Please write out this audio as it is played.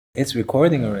It's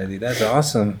recording already. That's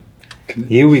awesome.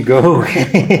 Here we go.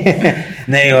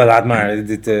 Nee, joh, laat maar.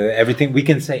 Everything we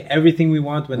can say everything we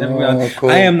want whenever we want.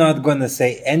 Cool. I am not gonna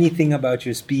say anything about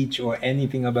your speech or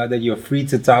anything about that. You're free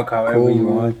to talk however you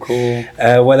want. Cool.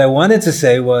 What I wanted to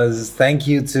say was thank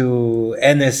you to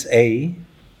NSA,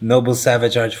 Noble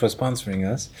Savage Arch, for sponsoring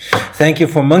us. Thank you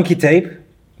for Monkey Tape.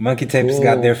 Monkey Tape's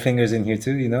got their fingers in here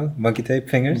too, you know? Monkey Tape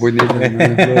fingers. We need them.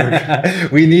 Man.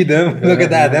 We need them. Look at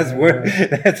that. That's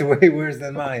that's way worse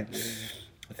than mine.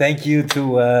 Thank you to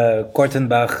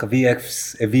Kortenbach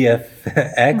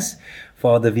VFX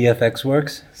for all the VFX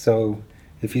works. So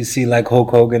if you see like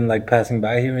Hulk Hogan like passing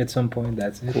by here at some point,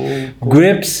 that's it. Cool.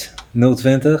 Grips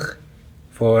 020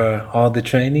 for all the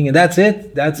training. And that's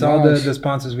it. That's all the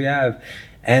sponsors we have.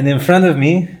 And in front of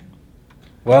me,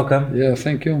 welcome. Yeah,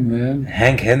 thank you, man.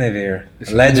 Henk Heneweer,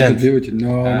 legend.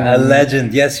 No, a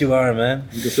legend. Yes, you are, man.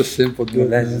 Just a simple dude.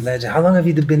 Legend. How long have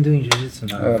you been doing jiu-jitsu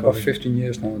now? About 15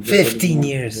 years now. 15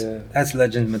 years. Yeah. That's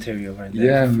legend material right there.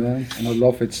 Yeah, man. And I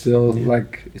love it still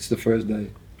like it's the first day.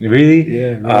 Really?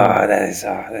 Yeah. Man.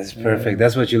 That's perfect. Yeah.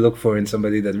 That's what you look for in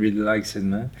somebody that really likes it,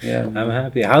 man. Yeah. I'm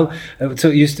happy. So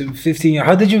you 15 years.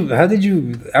 How did you?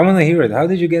 I want to hear it. How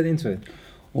did you get into it?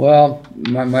 Well,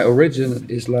 my origin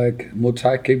is like Muay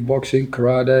Thai, kickboxing,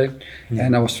 karate,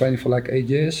 and I was training for like 8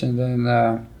 years, and then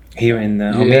here in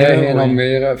Almere. Yeah, here in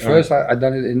Almere. First, I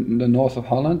done it in the north of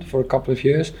Holland for a couple of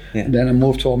years, and then I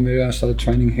moved to Almere and started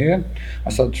training here. I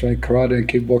started training karate and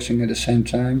kickboxing at the same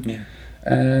time. Yeah.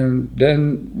 And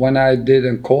then when I did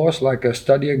a course, like a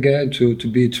study again to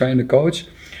be a trainer coach,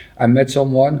 I met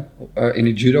someone in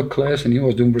a judo class, and he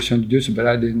was doing Brazilian Jiu-Jitsu, but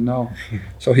I didn't know.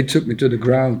 So he took me to the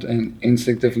ground, and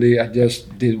instinctively I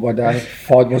just did what I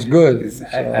thought was good.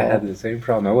 I had the same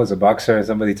problem. I was a boxer, and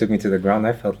somebody took me to the ground.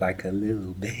 I felt like a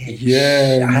little bitch.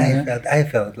 Yeah, I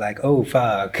felt like, oh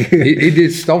fuck. he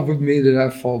did stuff with me that I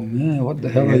thought, man, what the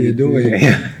hell are you doing?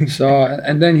 So,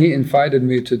 and then he invited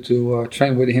me to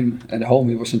train with him at home.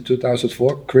 It was in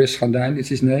 2004. Chris Gandijn is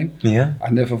his name. Yeah,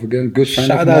 I never forget. Good friend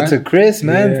of mine. Shout out to Chris,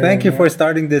 man. Yeah. Thank you for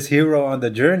starting this hero on the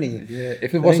journey. Yeah,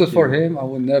 if it wasn't for him, I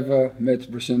would never met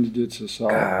Brazilian Jiu-Jitsu. So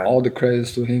all the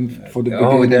credits to him for the beginning.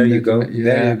 Oh, there you go. Yeah.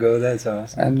 There you go. That's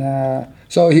awesome. And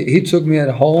so he took me at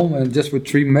home and just with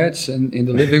 3 mats and in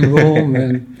the living room.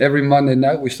 And every Monday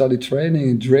night we started training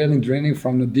and drilling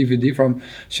from the DVD from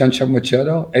Jean-Jacques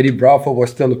Machado. Eddie Bravo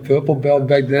was still a purple belt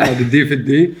back then on the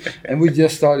DVD. And we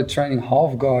just started training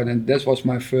half guard, and that was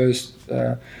my first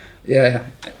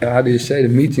how do you say, the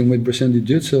meeting with Brazilian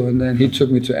Jiu-Jitsu. And then he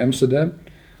took me to Amsterdam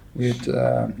with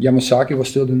Yamasaki was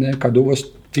still the name. Kado was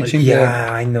teaching there.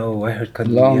 Yeah, I know. I heard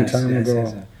Kado. Long time ago.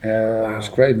 Yes. Yeah, wow. It was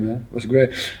great, man. It was great.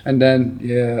 And then,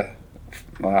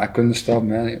 I couldn't stop,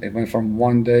 man. It went from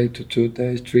 1 day to 2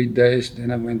 days, 3 days. Then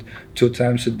I went 2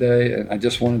 times a day, and I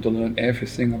just wanted to learn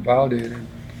everything about it. And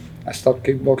I stopped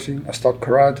kickboxing, I stopped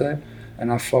karate,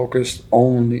 and I focused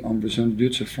only on Brazilian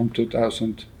Jiu-Jitsu from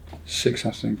 2006,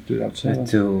 I think,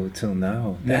 2007. Till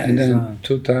now. And then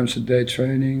 2 times a day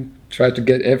training. Tried to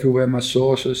get everywhere my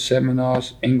sources,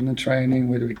 seminars, England training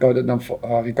with Ricardo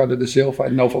de Silva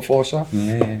and Nova Forza.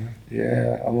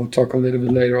 Yeah, I will talk a little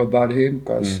bit later about him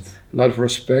because a lot of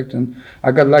respect. And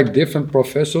I got like different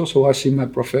professors who I see my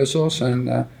professors, and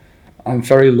I'm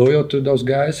very loyal to those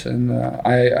guys. And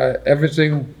I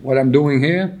everything what I'm doing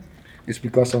here is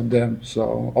because of them.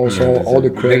 So also all the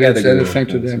credits and everything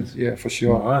to them. Yeah, for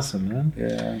sure. Awesome, man.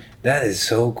 Yeah, that is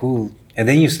so cool. And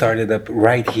then you started up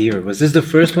right here. Was this the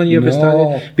first one you ever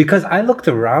started? Because I looked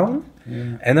around,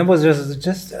 and I was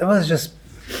just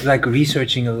like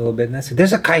researching a little bit, and I said,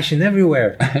 "There's a Kaishin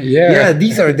everywhere."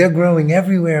 They're growing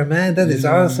everywhere, man. That is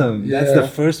awesome. Yeah. That's the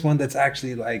first one that's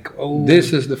actually like,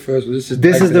 this is the first one.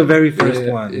 This is the very first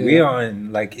one. Yeah. We are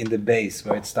in the base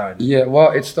where it started. Yeah,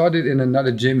 well, it started in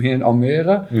another gym here in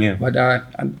Almere. Yeah, but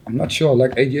I'm not sure.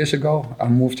 Like 8 years ago, I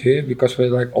moved here because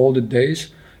we're like all the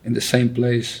days in the same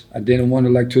place. I didn't want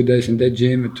to like 2 days in that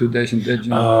gym and 2 days in that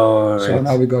gym. Oh, right. So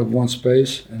now we got one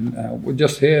space, and we're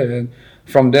just here. And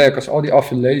from there, because all the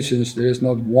affiliations, there is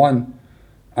not one.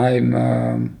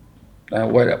 Where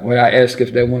I ask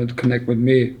if they wanted to connect with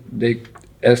me, they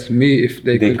asked me if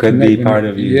they could be part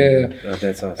of you. Yeah,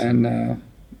 that's awesome. And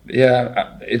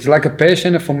it's like a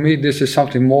passion. And for me, this is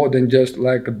something more than just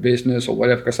like a business or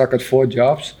whatever. Because I got 4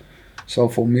 jobs. So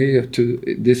for me,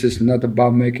 this is not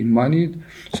about making money.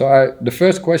 So the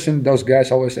first question those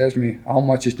guys always ask me, how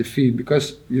much is the fee?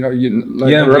 Because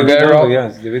Rivero,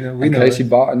 we know Casey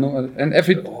Bar, and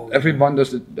everyone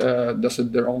does it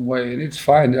their own way, and it's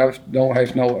fine. I don't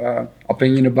have no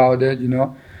opinion about it,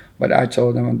 But I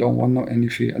told them I don't want any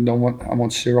fee. I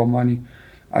want 0 money.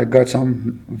 I got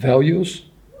some values.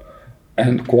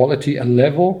 and quality and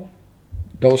level.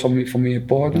 Those are for me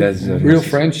important. That's real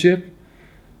friendship,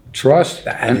 trust,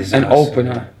 and awesome.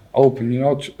 open.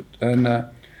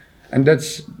 And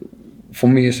that's for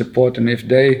me is important. If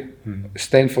they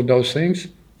stand for those things,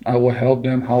 I will help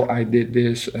them how I did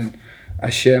this, and I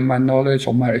share my knowledge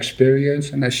or my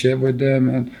experience, and I share with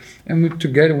them, and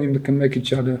together we can make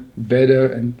each other better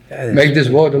and make this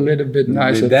world a little bit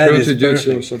nicer through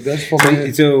jiu-jitsu. So that's for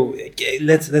me. So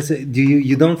let's do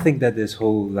you don't think that this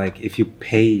whole like if you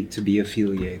pay to be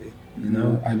affiliated,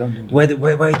 No, I don't do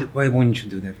that. Why wouldn't you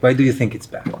do that? Why do you think it's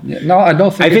bad? Yeah, no, I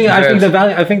don't think.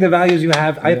 I think the values you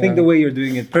have. I think the way you're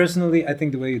doing it personally. I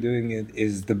think the way you're doing it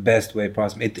is the best way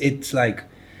possible. It's like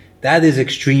that is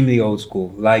extremely old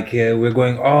school. Like we're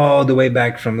going all the way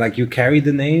back from like you carry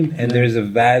the name and there's a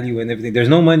value and everything. There's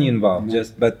no money involved.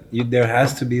 There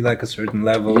has to be like a certain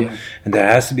level and there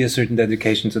has to be a certain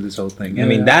dedication to this whole thing. I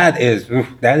mean that is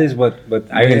what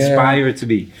I inspire to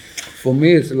be. For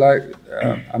me, it's like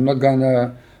I'm not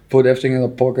gonna put everything in a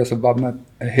podcast about my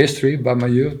history, about my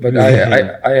youth, but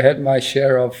I had my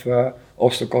share of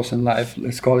obstacles in life.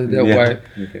 Let's call it that way.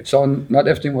 Okay. So not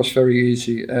everything was very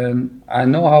easy, and I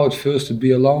know how it feels to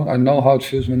be alone. I know how it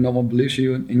feels when no one believes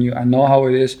in you. I know how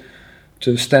it is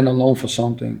to stand alone for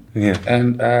something. Yeah.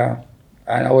 And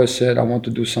I always said I want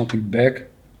to do something back,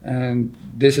 and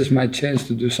this is my chance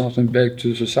to do something back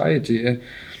to society. And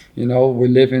we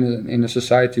live in a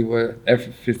society where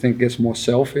everything gets more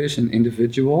selfish and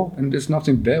individual, and there's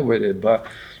nothing bad with it. But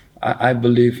I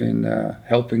believe in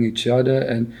helping each other.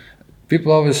 And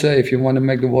people always say, if you want to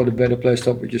make the world a better place,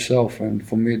 start with yourself. And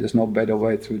for me, there's no better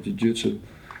way through jiu-jitsu.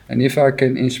 And if I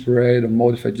can inspire or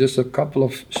motivate just a couple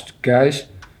of guys,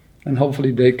 and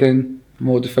hopefully they can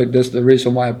motivate. That's the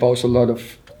reason why I post a lot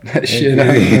of shit.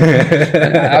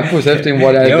 I post everything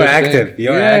what I do. You're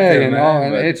active.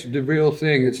 And it's the real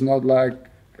thing. It's not like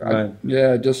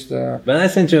But I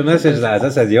sent you a message last. I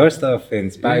said your stuff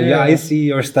inspired. Yeah, I see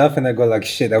your stuff and I go like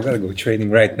shit. I gotta go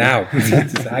training right now.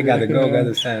 I gotta go.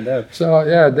 Gotta stand up. So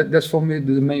that's for me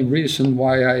the main reason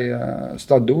why I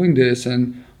start doing this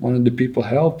and wanted the people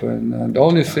help. And the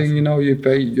only thing you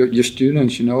pay your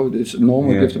students. It's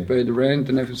normal. You have to pay the rent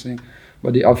and everything.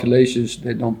 But the affiliations,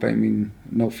 they don't pay me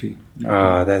no fee.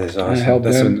 Oh, that is awesome.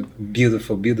 That's a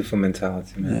beautiful, beautiful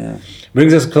mentality, man. Yeah.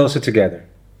 Brings us closer together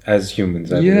as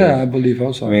humans. I believe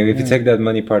also. I mean, if you take that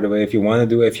money part away, if you want to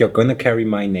do it, if you're going to carry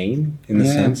my name, in a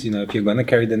sense, if you're going to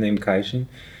carry the name Kaishin,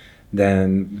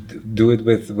 then do it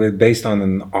with based on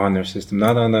an honor system,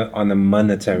 not on a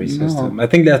monetary system. I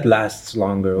think that lasts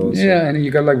longer also. Yeah, and you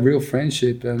got like real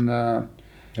friendship and...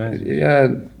 Are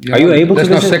you able there's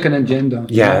to no second agenda.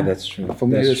 Yeah, that's true. For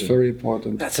me, it's very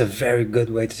important. That's a very good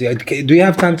way to see it. Do you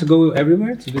have time to go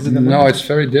everywhere to visit them? No, it's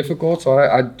very difficult. So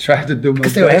I try to do my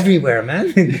best. Because they're everywhere,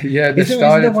 man. Isn't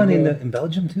there one in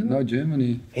Belgium too? No,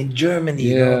 Germany. In Germany,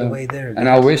 you go all the way there. And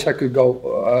I wish I could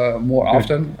go more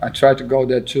often. I try to go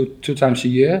there two times a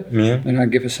year, and I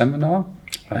give a seminar.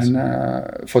 Awesome.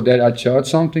 And for that I charge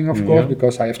something, of course,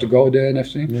 because I have to go there and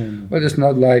everything. Yeah. But it's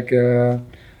not like...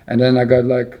 and then I got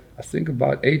I think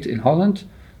about 8 in Holland.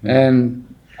 And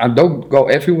I don't go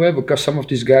everywhere because some of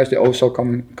these guys, they also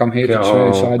come here to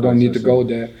train, so I don't need to go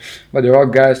there. But there are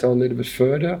guys that are a little bit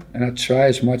further, and I try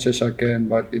as much as I can,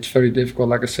 but it's very difficult.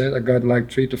 Like I said, I got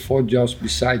 3 to 4 jobs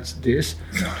besides this.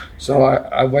 So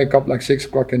I wake up 6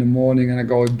 o'clock in the morning and I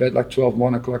go to bed 12,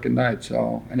 1 o'clock at night.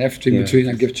 So, and everything between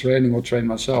I give training or train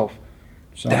myself.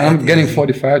 So I'm getting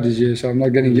 45 this year, so I'm not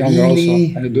getting younger also.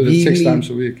 And I do it 6 times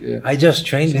a week. Yeah. I just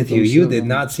trained with you. You did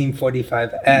not seem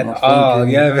 45 at all.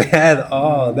 At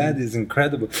all. That is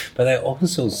incredible. But I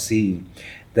also see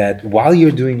that while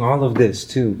you're doing all of this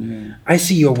too, I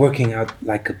see you're working out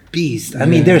like a beast. I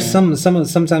mean, there's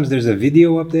sometimes there's a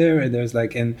video up there, and there's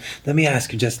and let me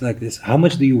ask you just like this: how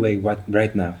much do you weigh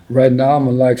right now? Right now, I'm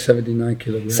on 79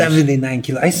 kilograms. 79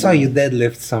 kilos. I saw you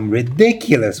deadlift some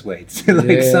ridiculous weights,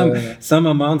 some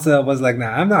amounts that I was like,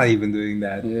 nah, I'm not even doing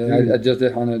that. Yeah, I just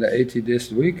did 180 this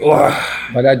week,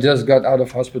 but I just got out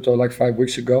of hospital 5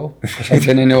 weeks ago. I've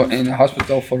been in a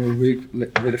hospital for a week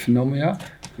with a Heneweer.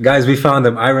 Guys, we found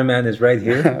him. Iron Man is right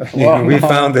here. We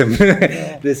found him.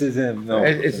 This is him. No.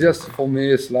 It's just, for me,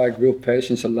 it's real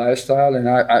patience and lifestyle. And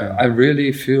I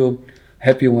really feel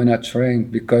happy when I train,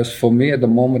 because for me, at the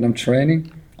moment I'm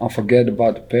training, I forget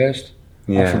about the past.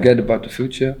 I forget about the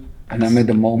future. And I'm in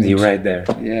the moment. You're right there.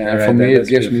 Yeah, right for me, it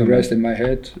gives me rest in my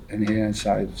head and here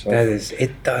inside. So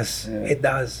it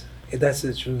does. That's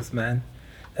the truth, man.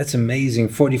 That's amazing.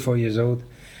 44 years old.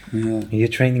 Yeah. You're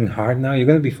training hard now. You're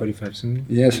gonna be 45 soon.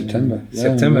 Yeah, September.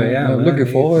 I'm looking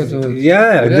forward to it.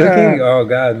 Looking. Oh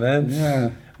God, man. Yeah.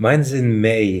 Mine's in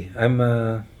May.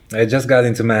 I just got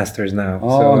into masters now.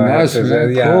 Oh, nice,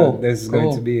 man. Yeah, Cool. this is Cool.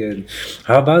 going to be it.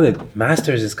 How about it?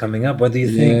 Masters is coming up. What do you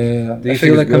think? Yeah, Do you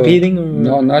feel like competing? Or?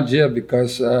 No, not yet,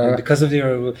 because of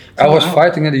your. I was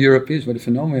fighting in the Europeans with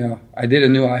the Heneweer. I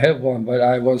didn't know I had one, but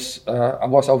I was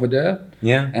over there.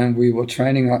 Yeah. And we were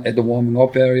training at the warming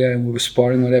up area, and we were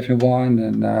sparring with everyone.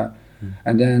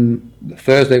 And then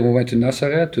Thursday we went to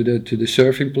Nazareth to the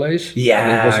surfing place. Yeah,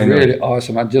 and it was really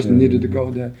awesome. I just needed to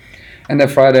go there. And then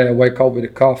Friday I wake up with a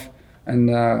cough, and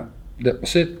that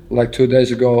was it. Like 2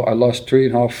 days ago, I lost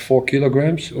 3.5, 4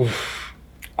 kilograms. Oof.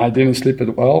 I didn't sleep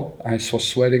at well. I was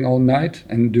sweating all night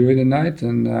and during the night,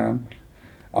 and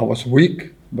I was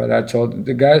weak. But I told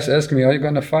the guys, asked me, "Are you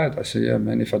gonna fight?" I said, "Yeah,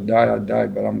 man. If I die, I die.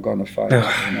 But I'm gonna fight."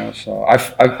 So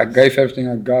I gave everything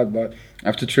I got. But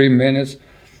after 3 minutes,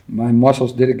 my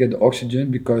muscles didn't get the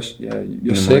oxygen because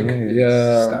you're sick.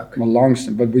 Yeah, my lungs.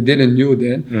 But we didn't knew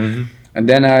then. Mm-hmm. And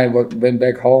then I went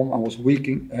back home. I was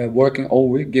working all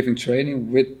week, giving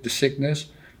training with the sickness.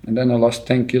 And then I lost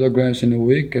 10 kilograms in a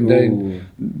week. And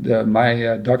then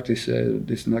my doctor said,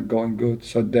 "This is not going good."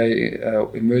 So they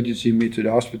emergency me to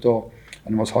the hospital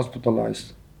and was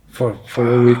hospitalized for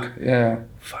a week. Yeah.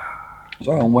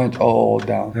 So I went all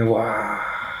down. Wow.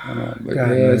 But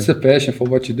it's a passion for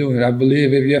what you're doing. I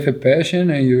believe if you have a passion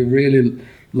and you really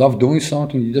love doing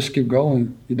something, you just keep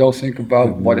going. You don't think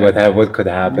about what could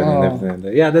happen and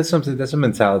everything. Yeah, that's something. That's a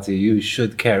mentality you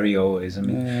should carry always. I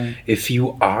mean, if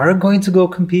you are going to go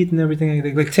compete and everything,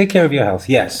 like take care of your health.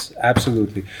 Yes,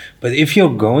 absolutely. But if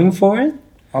you're going for it,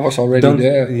 I was already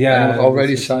there. Yeah, I was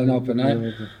already signed up, and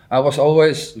I was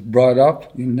always brought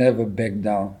up. You never back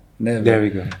down. Never. There we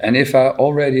go. And if I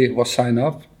already was signed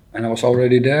up and I was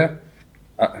already there,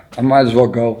 I might as well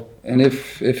go. And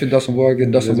if it doesn't work,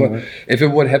 it doesn't work. If it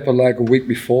would happen like a week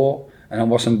before and I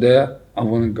wasn't there, I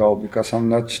wouldn't go because I'm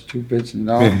not stupid, you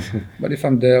know. But if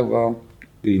I'm there, well,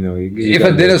 if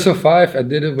I didn't survive, I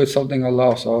did it with something I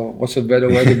love. So what's a better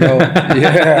way to go?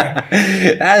 Yeah,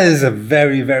 that is a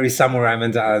very, very samurai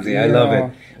mentality. I love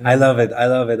it. I love it. I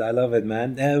love it. I love it,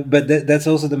 man. But that's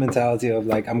also the mentality of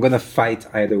like, I'm gonna fight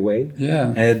either way. Yeah,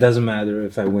 and it doesn't matter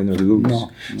if I win or lose. No.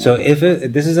 So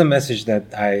this is a message that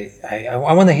I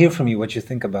want to hear from you. What you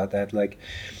think about that? Like,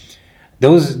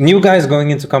 those new guys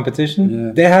going into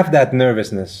competition, they have that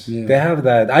nervousness. Yeah. They have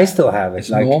that. I still have it.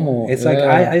 It's like, normal. It's like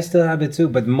I still have it too.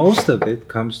 But most of it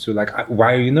comes to like,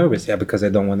 why are you nervous? Yeah, because I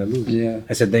don't want to lose. Yeah.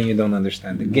 I said, then you don't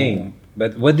understand the game.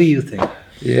 But what do you think?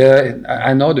 Yeah,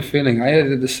 I know the feeling. I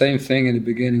had the same thing in the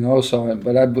beginning also.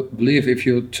 But I believe if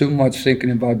you're too much thinking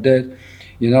about that,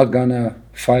 you're not gonna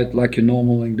fight like you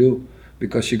normally do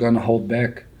because you're gonna hold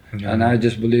back. Yeah. And I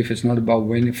just believe it's not about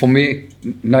winning. For me,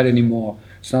 not anymore.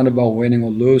 It's not about winning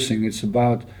or losing. It's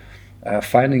about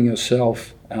finding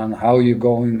yourself and how you're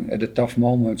going at the tough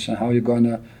moments and how you're going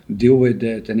to deal with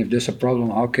it. And if there's a problem,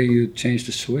 how can you change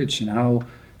the switch and how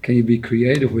can you be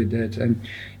creative with that? And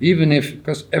even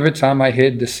because every time I hear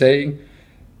the saying,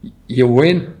 you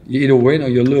win, you either win or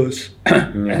you lose.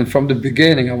 And from the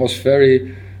beginning,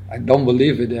 I don't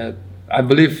believe in that. I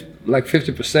believe like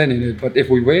 50% in it. But if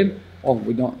we win,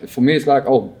 we don't. For me, it's like,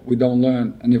 we don't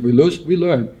learn. And if we lose, we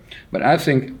learn. But I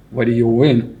think whether you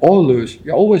win or lose,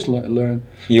 you always learn.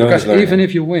 Because even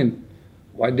if you win,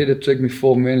 why did it take me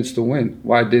 4 minutes to win?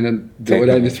 Why didn't do it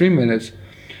every 3 minutes?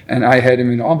 And I had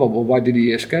him in armbar, but why did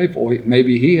he escape? Or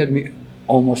maybe he had me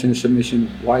almost in submission.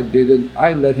 Why didn't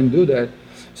I let him do that?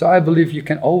 So I believe you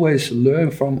can always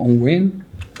learn from a win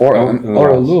or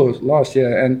a loss.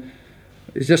 Yeah, and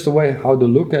it's just the way how to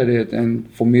look at it. And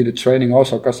for me, the training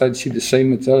also, because I see the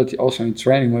same mentality also in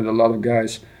training with a lot of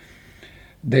guys.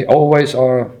 They always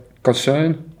are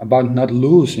concerned about not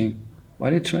losing.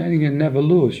 While in training, you never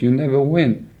lose. You never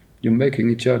win. You're making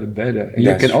each other better. And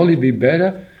you can only be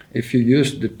better if you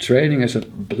use the training as a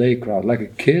playground, like a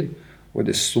kid with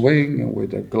a swing and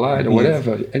with a glide or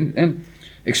whatever. And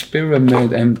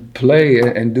experiment and play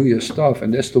and do your stuff.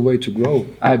 And that's the way to grow,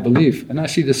 I believe. And I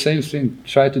see the same thing.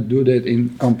 Try to do that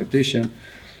in competition,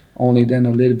 only then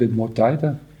a little bit more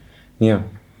tighter. Yeah.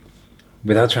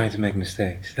 Without trying to make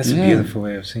mistakes. That's a beautiful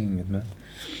way of seeing it, man.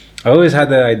 I always had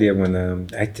the idea when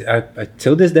I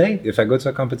till this day, if I go to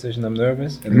a competition, I'm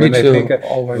nervous. And Me too.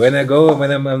 Always. When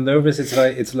I'm nervous,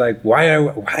 it's like why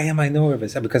am I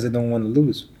nervous? Because I don't want to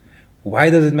lose.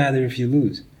 Why does it matter if you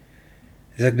lose?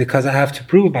 It's like because I have to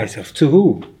prove myself to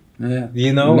who? Yeah.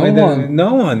 You know,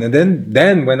 no one. And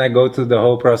then when I go through the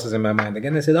whole process in my mind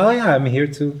again, I said, oh yeah, I'm here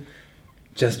to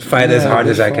just fight as hard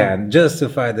as I can. Just to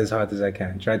fight as hard as I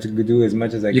can. Try to do as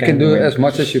much as I can. You can do as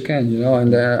much as you can, you know.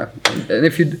 And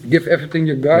if you give everything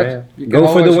you got, you go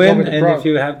for the win. And if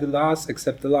you have the loss,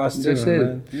 accept the loss too. That's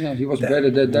it. Yeah, he was better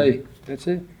that day. That's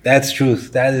it. That's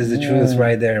truth. That is the truth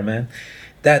right there, man.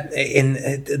 That in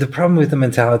the problem with the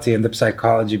mentality and the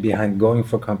psychology behind going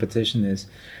for competition is,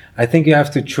 I think you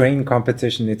have to train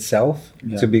competition itself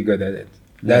to be good at it.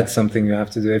 That's something you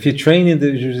have to do. If you train in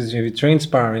the jiu-jitsu, if you train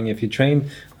sparring, if you train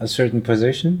a certain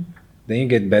position, then you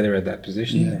get better at that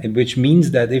position. Which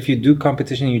means that if you do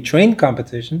competition, you train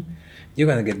competition, you're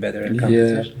gonna get better at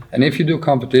competition. Yeah, and if you do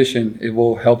competition, it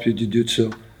will help you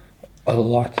jiu-jitsu a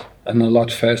lot and a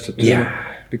lot faster too. Yeah.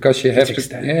 Because you have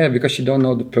to, because you don't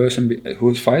know the person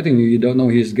who's fighting you. You don't know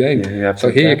his game. So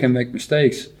here you can make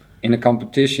mistakes. In a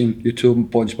competition, you're 2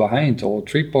 points behind or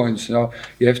 3 points. So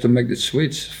you have to make the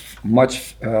switch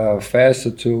much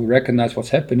faster to recognize what's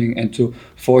happening and to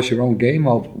force your own game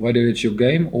out. Whether it's your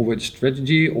game or with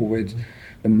strategy or with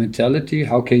the mentality.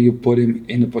 How can you put him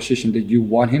in a position that you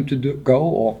want him to go?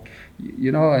 Or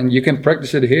and you can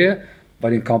practice it here,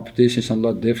 but in competition it's a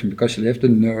lot different because you have the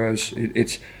nerves.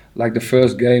 It's like the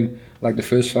first game, like the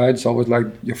first fight, it's always like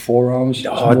your forearms.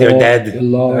 Oh, they're dead. Your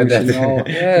lungs,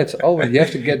 it's always, you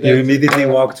have to get that. You immediately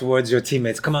walk towards your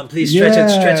teammates. Come on, please stretch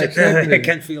it. Exactly. I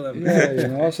can't feel them.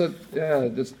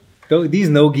 That's... These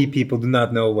no-gi people do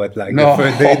not know what they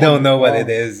don't know what it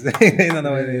is. They don't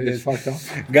know what it is. Fucked up.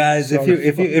 Guys,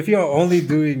 if you're only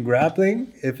doing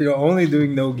grappling, if you're only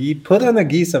doing no-gi, put on a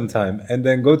gi sometime and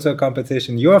then go to a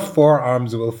competition. Your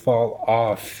forearms will fall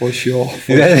off. For sure.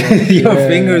 Your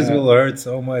fingers will hurt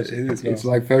so much. It's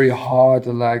like very hard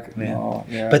to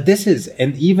But this is,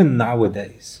 and even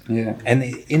nowadays. Yeah. And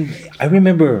I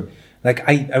remember. Like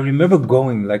I remember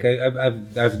going, like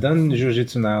I've done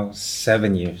jiu-jitsu now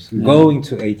 7 years, going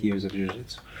to 8 years of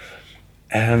jiu-jitsu.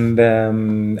 And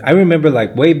I remember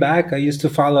like way back, I used to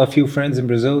follow a few friends in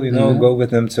Brazil, go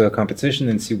with them to a competition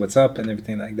and see what's up and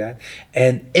everything like that.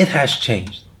 And it has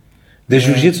changed. The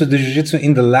jiu-jitsu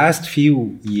in the last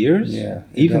few years,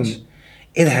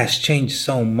 it has changed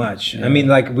so much. I mean,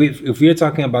 like if we're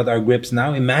talking about our grips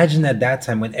now, imagine at that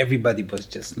time when everybody was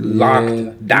just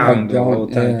locked down the whole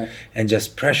time and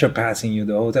just pressure passing you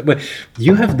the whole time. But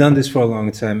you have done this for a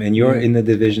long time, and you're in the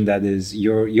division that is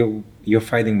you're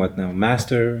fighting what now?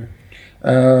 Master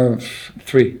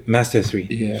 3. Master 3.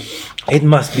 Yeah. It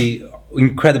must be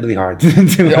incredibly hard. It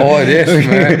is,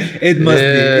 man.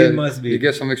 It must be. You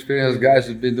get some experience, guys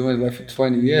who've been doing it like for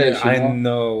 20 years. I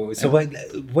know. So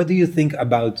what do you think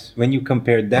about when you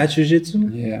compare that jiu-jitsu?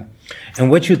 Yeah. And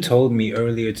what you told me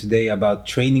earlier today about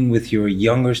training with your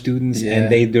younger students and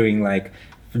they doing like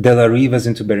De La Rivas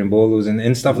into berimbolos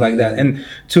and stuff like that. And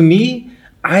to me,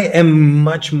 I am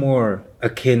much more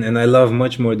akin, and I love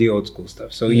much more the old school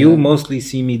stuff. So you mostly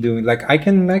see me doing like I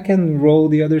can roll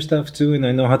the other stuff too, and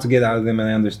I know how to get out of them, and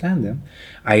I understand them.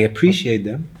 I appreciate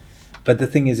them. But the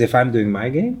thing is, if I'm doing my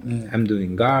game, I'm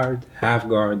doing guard, half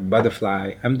guard,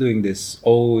 butterfly. I'm doing this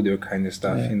older kind of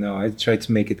stuff. I try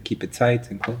to keep it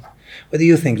tight and close. What do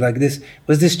you think? Like this,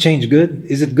 was this change good?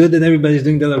 Is it good that everybody's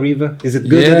doing De La Riva? Is it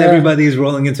good that everybody is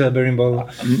rolling into a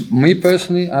berimbolo? Me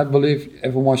personally, I believe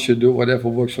everyone should do whatever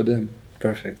works for them.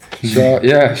 Perfect.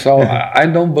 So I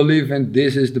don't believe in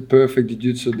this is the perfect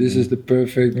jiu-jitsu, this is the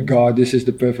perfect guard, this is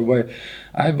the perfect way.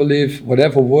 I believe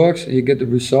whatever works, you get the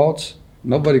results.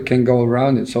 Nobody can go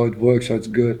around it, so it works, so it's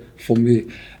good for me.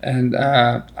 And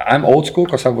I'm old school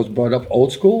because I was brought up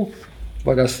old school.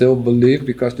 But I still believe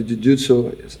because the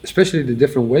jiu-jitsu, especially the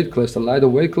different weight class, the lighter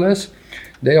weight class,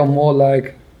 they are more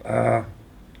like,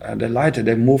 they're lighter,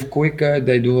 they move quicker,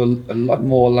 they do a lot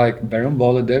more like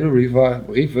berimbolo, De La Riva,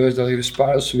 reverse, De La Riva,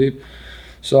 spiral sweep.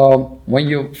 So when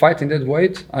you fight in that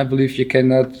weight, I believe you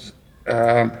cannot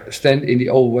stand in the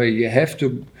old way. You have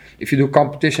to, if you do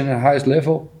competition at the highest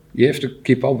level, you have to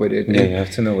keep up with it. Yeah, you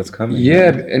have to know what's coming. Yeah,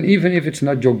 and even if it's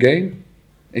not your game,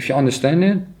 if you understand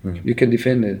it, you can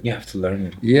defend it. You have to learn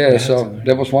it. Yeah, so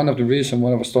that was one of the reasons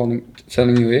when I was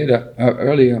telling you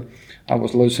earlier, I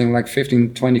was losing like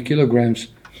 15, 20 kilograms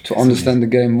to understand the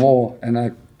game more, and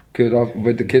I could up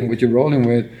with the kid which you're rolling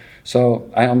with. So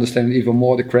I understand even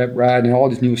more the crab ride and all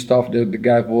this new stuff that the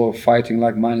guys were fighting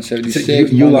like minus 76,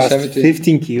 so you lost 70.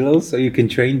 15 kilos so you can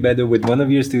train better with one of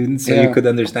your students so you could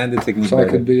understand the technique so better.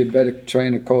 I could be a better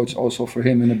trainer coach also for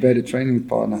him and a better training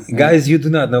partner. Guys, you do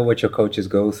not know what your coaches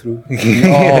go through.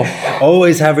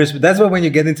 Always have respect. That's why when you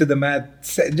get into the mat,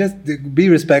 just be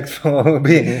respectful,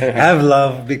 have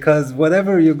love, because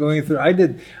whatever you're going through, I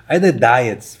did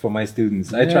diets for my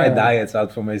students. I tried diets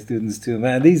out for my students too.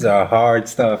 Man, these are hard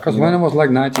stuff. Because when I was like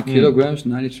 90 kilograms,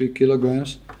 93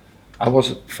 kilograms, I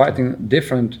was fighting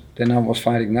different than I was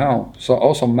fighting now. So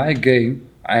also my game,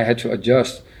 I had to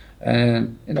adjust.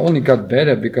 And it only got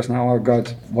better because now I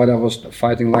got what I was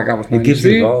fighting like I was 93. It keeps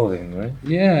evolving, right?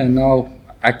 Yeah, and now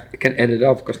I can add it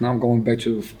up because now I'm going back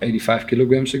to 85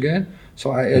 kilograms again.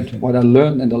 So I add what I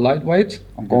learned in the lightweight.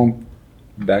 I'm going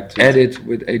back to add it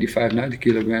with 85, 90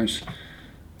 kilograms.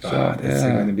 So that's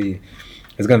going to be.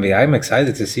 It's gonna be. I'm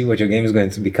excited to see what your game is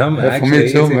going to become. Yeah,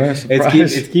 actually, for me too, man.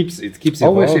 It keeps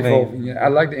always evolving. evolving. Yeah, I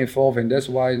like the evolving. That's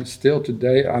why still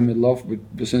today I'm in love with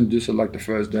Brazilian like the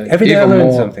first day. Every day I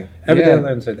learn something. Every day I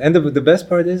learn something. And the best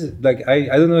part is like I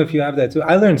don't know if you have that too.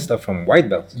 I learned stuff from white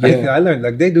belts. Yeah. I learned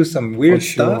like they do some weird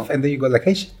stuff, and then you go like,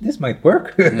 hey, this might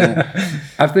work.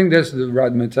 I think that's the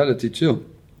right mentality too.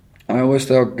 I always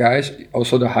tell guys,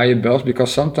 also the higher belts,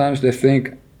 because sometimes they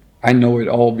think I know it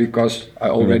all because I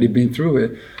already been through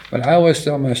it. But I always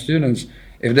tell my students,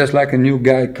 if there's like a new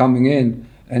guy coming in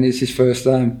and it's his first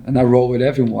time, and I roll with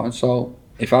everyone, so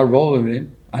if I roll with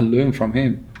him, I learn from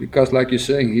him. Because like you're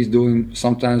saying, he's doing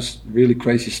sometimes really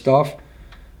crazy stuff,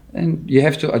 and you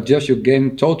have to adjust your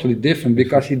game totally different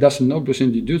because he doesn't know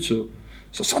Brazilian Jiu-Jitsu.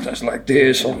 So sometimes like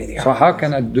this, so how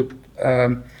can I do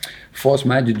force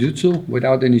my Jiu-Jitsu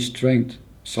without any strength?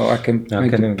 So I can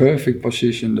make the perfect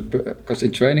position, because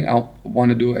in training I want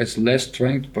to do as less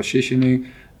strength,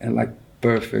 positioning, and like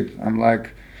perfect. I'm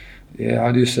like,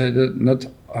 how do you say that? Not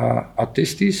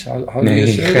artistic. How do you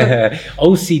say that?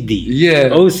 OCD. Yeah,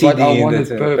 OCD. But I want it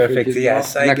perfect.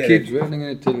 Yes, I keep drilling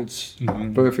it till it's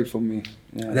perfect for me.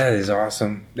 Yeah. That is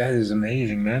awesome. That is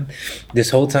amazing, man.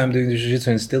 This whole time doing the jiu-jitsu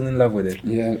and still in love with it.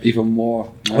 Yeah, even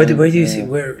more. Where do you see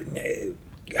where?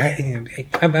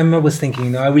 I'm always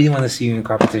thinking, I really want to see you in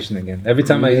competition again. Every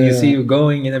time I see you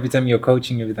going, and every time you're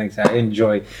coaching, everything, I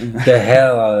enjoy the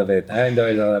hell out of it. I enjoy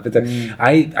it all of it.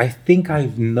 I think I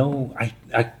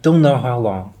don't know how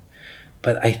long,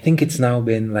 but I think it's now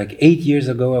been like 8 years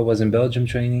ago. I was in Belgium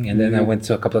training, and then I went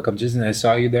to a couple of competitions, and I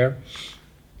saw you there.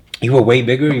 You were way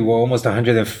bigger. You were almost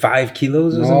 105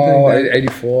 kilos or something. No,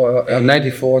 84,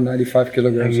 94, 95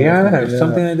 kilograms.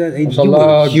 Something like that. He was,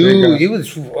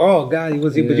 oh God, he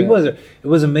was. But it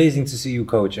was amazing to see you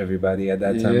coach everybody at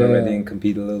that time already and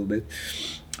compete a little bit.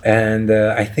 And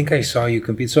I think I saw you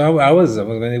compete. So I was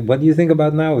what do you think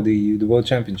about now the World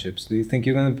Championships? Do you think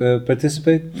you're going to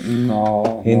participate?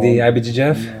 No. In the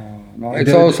IBJJF? No.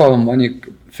 It's also a money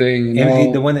thing, you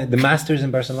know. The Masters in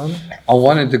Barcelona. I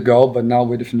wanted to go, but now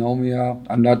with the phenomena,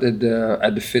 I'm not at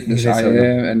the fitness I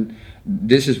am, and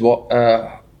this is what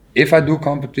if I do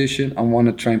competition, I want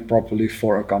to train properly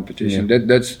for a competition.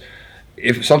 That's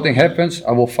if something happens,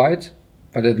 I will fight,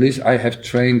 but at least I have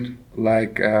trained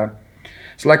like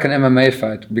it's like an MMA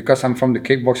fight, because I'm from the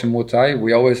kickboxing Muay Thai.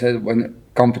 We always had one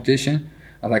competition.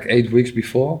 Like 8 weeks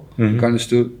before, I'm gonna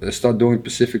start doing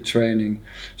specific training.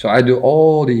 So I do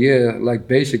all the year like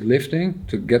basic lifting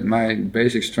to get my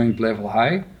basic strength level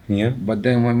high. Yeah. But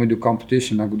then when we do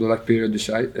competition, I do like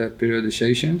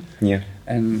periodization. Yeah.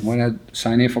 And when I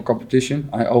sign in for competition,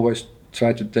 I always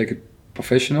try to take it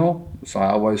professional. So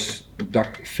I always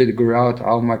figure out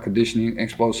how my conditioning,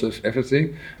 explosive,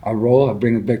 everything. I roll, I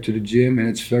bring it back to the gym, and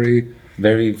it's very.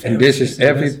 And this is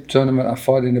every tournament I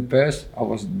fought in the past. I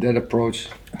was that approach.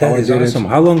 That is awesome.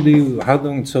 How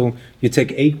long? So you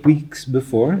take 8 weeks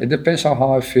before? It depends on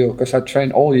how I feel, because I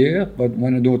train all year. But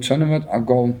when I do a tournament, I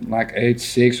go like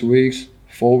 6 weeks,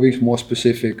 4 weeks more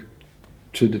specific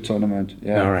to the tournament.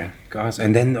 Yeah. All right, guys.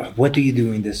 And then what do you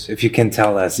do in this? If you can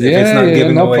tell us, if it's not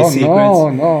giving away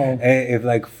secrets. No. If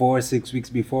like 4 or 6 weeks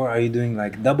before, are you doing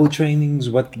like double trainings?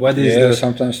 What is?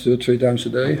 Sometimes 2 or 3 times a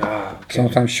day. Okay.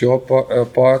 Sometimes short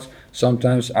parts.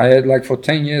 Sometimes I had like for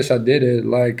 10 years I did it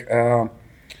like,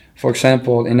 for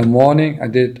example, in the morning I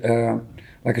did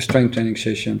like a strength training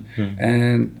session,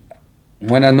 and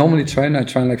when I normally train, I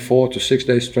train like 4 to 6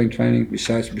 days strength training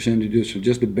besides Brazilian Jiu-Jitsu,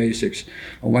 just the basics.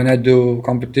 But when I do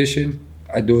competition,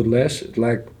 I do it less. It's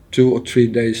like 2 or 3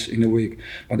 days in a week.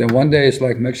 But then one day is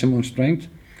like maximum strength.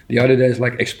 The other day is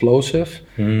like explosive.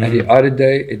 And the other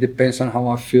day, it depends on how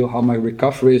I feel, how my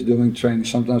recovery is doing training.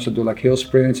 Sometimes I do like hill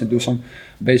sprints and do some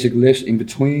basic lifts in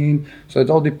between. So it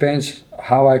all depends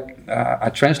how I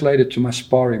translate it to my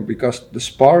sparring, because the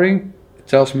sparring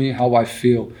tells me how I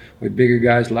feel with bigger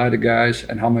guys, lighter guys,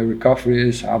 and how my recovery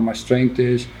is, how my strength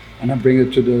is, and I bring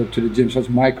it to the gym. So it's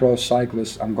micro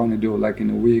cyclists I'm going to do like in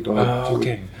a week or 2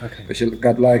 weeks. Because you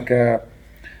got like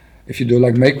if you do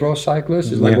like macro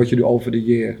cyclists, it's like what you do over the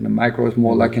year. And the micro is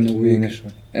more like in a week.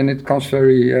 And it comes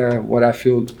very what I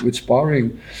feel with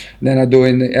sparring. Then I do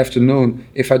in the afternoon.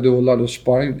 If I do a lot of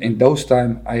sparring, in those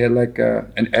time I had like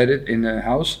an edit in the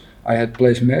house. I had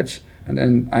placed mats. And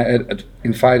then I had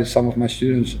invited some of my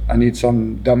students. I need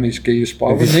some dummies, can you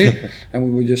spar with me? And we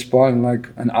were just sparring like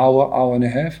an hour and a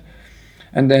half.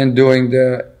 And then during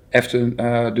the after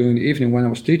during the evening when I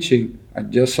was teaching, I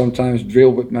just sometimes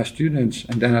drill with my students,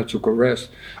 and then I took a rest.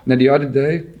 And then the other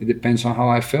day, it depends on how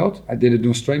I felt. I didn't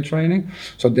do strength training,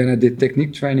 so then I did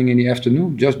technique training in the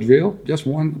afternoon, just drill, just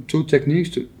 1-2 techniques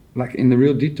to like in the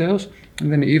real details.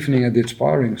 And then in the evening I did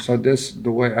sparring. So that's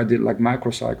the way I did like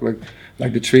microcycling,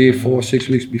 like the 3, 4, 6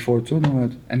 weeks before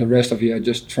tournament, and the rest of the year I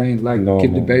just trained like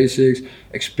keep the basics,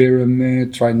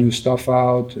 experiment, try new stuff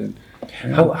out. And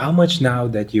how much now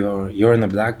that you're in a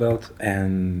black belt,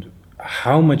 and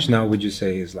how much now would you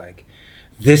say is like,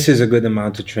 this is a good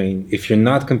amount to train? If you're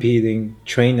not competing,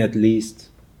 train at least.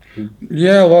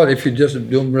 Yeah, well, if you just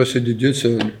do Brazilian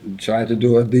Jiu-Jitsu, try to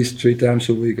do at least 3 times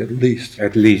a week, at least.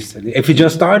 At least. If you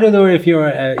just started, or if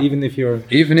you're even if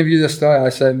you just start, I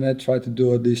say, man, try to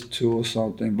do at least 2 or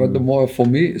something. But the more for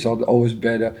me, it's always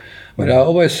better. But I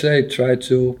always say, try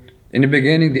to. In the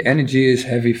beginning, the energy is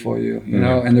heavy for you, you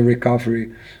know, and the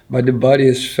recovery. But the body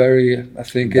is very, I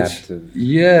think adaptive.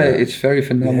 It's very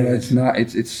phenomenal. Yeah,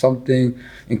 it's something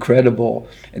incredible.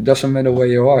 It doesn't matter where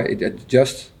you are. It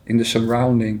adjusts in the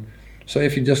surrounding. So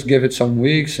if you just give it some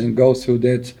weeks and go through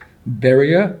that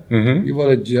barrier, you will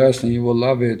adjust and you will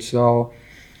love it. So,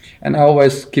 and I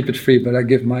always keep it free, but I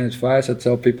give my advice. I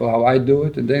tell people how I do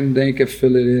it, and then they can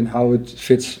fill it in how it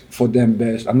fits for them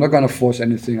best. I'm not going to force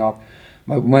anything up.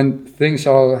 But when things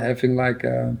are having like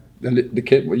the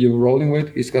kid what you're rolling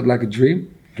with, he's got like a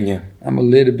dream. Yeah, I'm a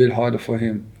little bit harder for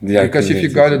him. Yeah, because if you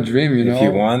got a dream, you know, if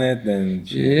you want it, then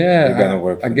you're gonna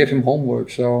work. I give him homework,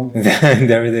 so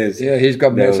there it is. Yeah, he's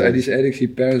got meds. These addicts,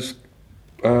 his parents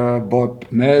bought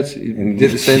meds. He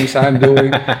did the same as I'm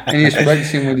doing, and he's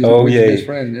practicing with his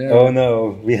friend. Yeah. Oh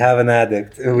no, we have an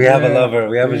addict. We have a lover.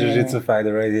 We have a jiu-jitsu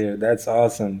fighter right here. That's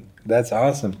awesome. That's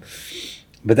awesome.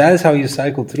 But that is how you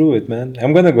cycle through it, man.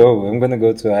 I'm gonna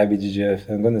go to IBJJF.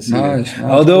 I'm gonna see it.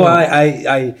 Although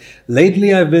I lately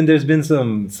there's been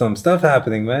some stuff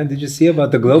happening, man. Did you see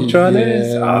about the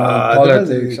Globetrotters? Yeah,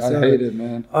 politics. I hate it,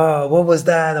 man. Oh, what was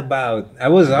that about? I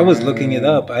was looking it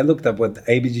up. I looked up what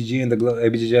ABGG and the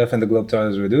IBJJF and the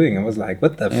Globetrotters were doing. I was like,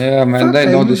 what the? Yeah, man. They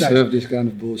don't deserve this kind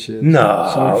of bullshit.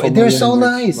 No, they're so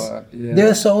nice.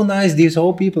 They're so nice. These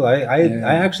whole people. I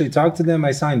actually talked to them.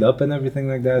 I signed up and everything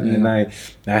like that, and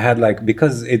I had like,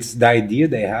 because it's the idea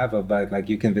they have about like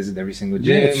you can visit every single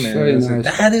gym, and very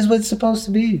nice. That is what it's supposed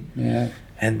to be. Yeah.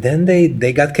 And then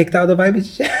they got kicked out of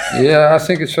IBJ. Yeah, I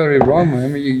think it's very wrong, man. I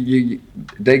mean,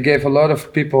 they gave a lot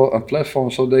of people a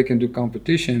platform so they can do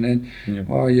competition, and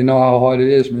well, you know how hard it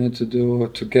is, man,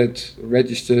 to get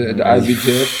registered at the IBJ.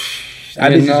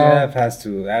 IBJJF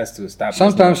has to stop.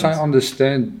 Sometimes I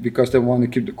understand because they want to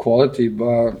keep the quality,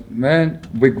 but man,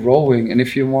 we're growing, and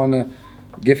if you want to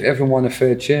give everyone a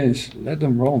fair chance, let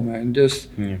them roll, man. Just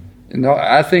you know,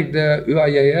 I think the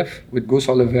UAJF with Gus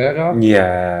Oliveira,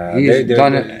 he's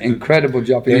done an incredible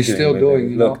job, and he's still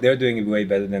doing. Look, they're doing it way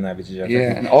better than IBJJF.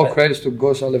 Yeah, and all credits to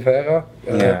Gus Oliveira.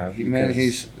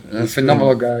 He's a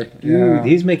phenomenal guy. Dude,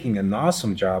 he's making an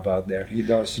awesome job out there. He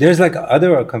does. There's like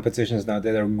other competitions now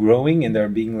that are growing and they're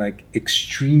being like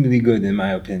extremely good, in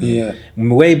my opinion. Yeah,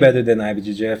 way better than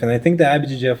IBJJF. And I think the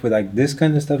IBJJF with like this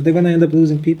kind of stuff, they're gonna end up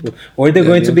losing people, or they're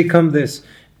going to become this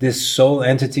sole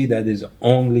entity that is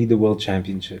only the world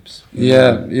championships.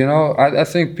 Yeah, you know, I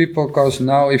think people, because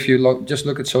now if you just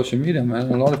look at social media,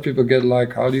 man, a lot of people get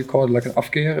like, how do you call it, like an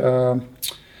afkeer?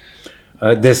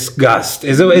 Disgust.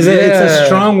 It's a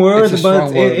strong word,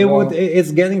 but it's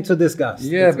getting to disgust.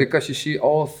 Yeah, because you see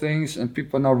all things and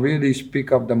people now really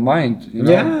speak up their mind, you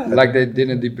know, like they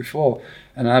didn't do before.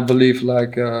 And I believe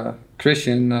like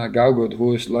Christian Gaugood,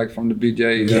 who is like from the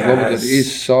BJ,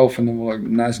 he's so phenomenal,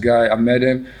 nice guy. I met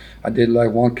him. I did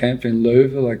like one camp in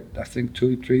Leuven, like I think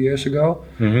 2-3 years ago.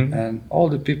 And all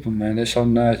the people, man, they're so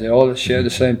nice. They all share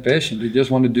the same passion. They just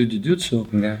want to do jiu-jitsu.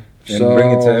 Yeah. And so,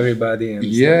 bring it to everybody. And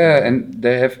and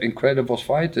they have incredible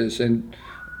fighters. And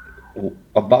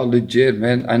about legit,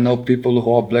 man, I know people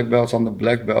who are black belts on the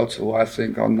black belts who I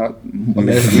think are not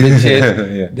less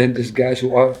legit than these guys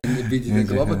who are in the BJJ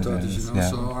Globetrotters, you know.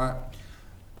 So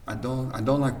I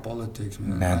don't like politics,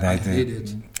 man. I hate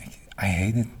it. I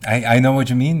hate it. I know what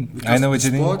you mean. Because I know what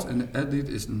you mean. Sport and the athlete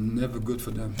is never good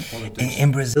for them. Politics.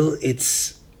 In Brazil,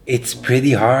 it's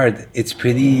pretty hard. It's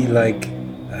pretty like,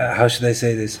 how should I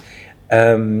say this?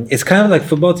 It's kind of like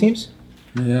football teams.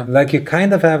 Yeah. Like you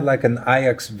kind of have like an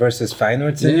Ajax versus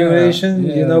Feyenoord situation,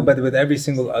 you know, but with every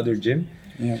single other gym.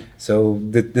 Yeah. So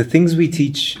the things we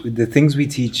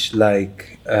teach,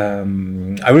 like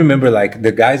I remember like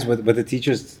the guys, what the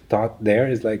teachers taught there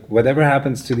is like whatever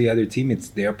happens to the other team, it's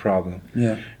their problem.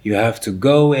 Yeah. You have to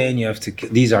go in. You have to.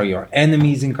 These are your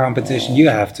enemies in competition. You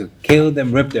have to kill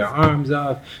them, rip their arms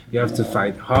off. You have to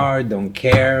fight hard, don't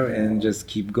care, and just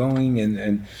keep going.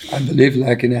 And I believe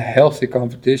like in a healthy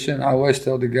competition, I always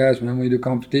tell the guys when we do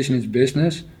competition, it's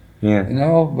business. yeah, You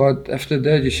know, but after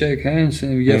that you shake hands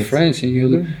and you're friends and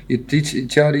you teach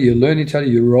each other, you learn each other,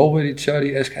 you roll with each other,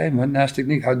 you ask, hey man, nice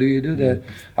technique, how do you do that?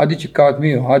 How did you card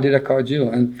me or how did I card you?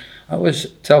 And I always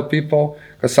tell people,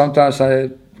 because sometimes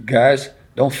guys,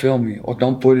 don't film me or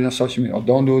don't put it on social media or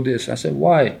don't do this. I said,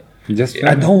 why? just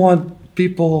I don't want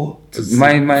people,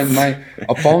 my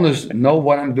opponents know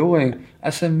what I'm doing. I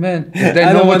said, man, if they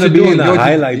I know don't what want to you're be in doing, a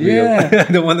highlight reel. yeah.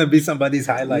 I don't want to be somebody's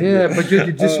highlight Yeah, reel. but your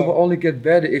jiu-jitsu will only get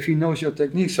better if he knows your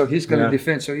technique, so he's going to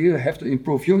defend. So you have to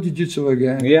improve your jiu-jitsu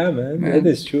again. Yeah, man, it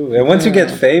is true. And once you get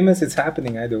famous, it's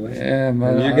happening either way. Yeah,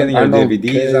 man. You're getting your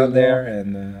DVDs out there,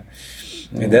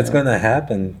 and that's gonna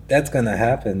happen. That's gonna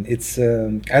happen. It's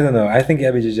I don't know. I think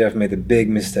IBJJF made a big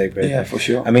mistake right there. For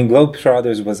sure. I mean,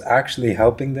 Globetrotters was actually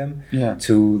helping them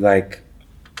to like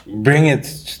bring it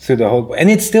to the whole, and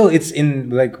it's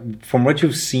in like from what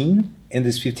you've seen in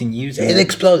this 15 years, it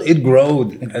explodes, it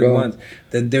growed at once.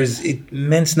 That there's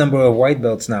immense number of white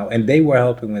belts now, and they were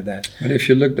helping with that. But if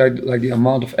you look like the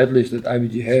amount of athletes that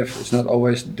IBJ have, it's not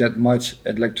always that much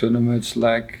at like tournaments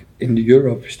like in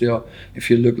Europe still.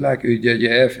 If you look like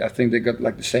UJF, I think they got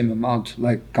like the same amount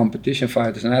like competition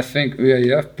fighters, and I think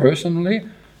UJF personally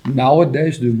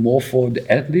nowadays do more for the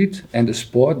athlete and the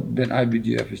sport than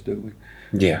IBJF is doing.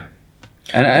 Yeah.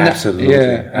 And absolutely.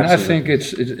 And I think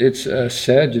it's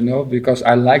sad, you know, because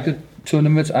I like the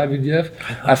tournaments IBJF.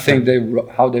 I think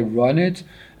how they run it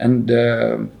and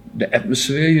the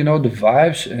atmosphere, you know, the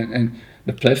vibes and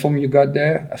the platform you got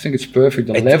there. I think it's perfect.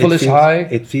 The level is high.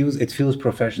 It feels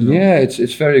professional. Yeah,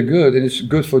 it's very good and it's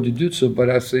good for jiu-jitsu. But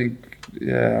I think,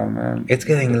 yeah, man, it's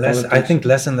getting less. I think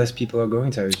less and less people are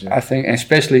going to IBJJF. I think,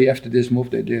 especially after this move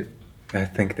they did. I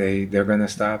think they're gonna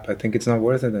stop. I think it's not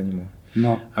worth it anymore.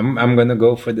 No, I'm gonna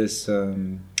go for this.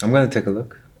 I'm gonna take a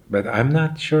look, but I'm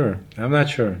not sure. I'm not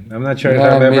sure if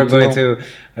I'm ever going to,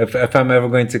 if I'm ever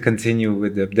going to continue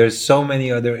with it. There's so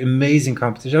many other amazing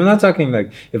competitions. I'm not talking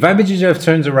like if IBJJF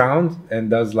turns around and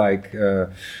does like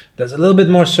does a little bit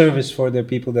more service for the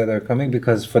people that are coming,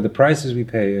 because for the prices we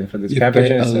pay and for this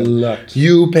championship,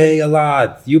 you pay a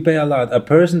lot. You pay a lot. A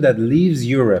person that leaves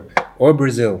Europe or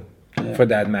Brazil, for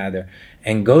that matter,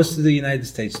 and goes to the United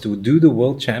States to do the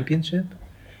World Championship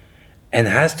and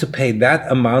has to pay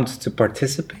that amount to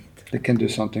participate. They can do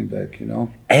something back, you know.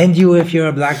 And if you're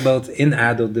a black belt in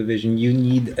adult division, you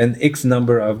need an X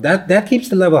number of that. That keeps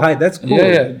the level high. That's cool.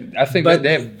 Yeah. I think that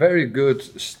they have very good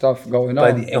stuff going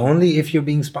on. But only if you're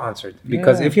being sponsored.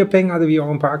 Because if you're paying out of your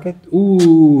own pocket,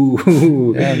 ooh.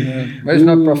 Yeah, man. But it's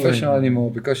not professional anymore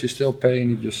because you're still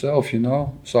paying it yourself, you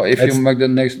know. So if you make the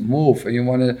next move and you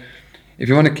want to, if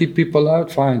you want to keep people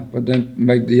out, fine, but then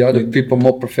make the other people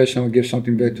more professional and give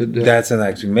something back to the... That's an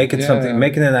actual... Make it something...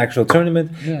 Make it an actual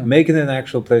tournament. Yeah. Make it an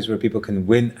actual place where people can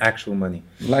win actual money.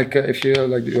 Like if you...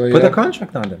 like put a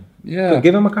contract on them. Yeah.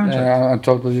 Give them a contract. Yeah, I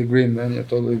totally agree, man. I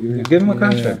totally agree. Give them a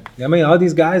contract. I mean, all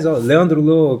these guys, Leandro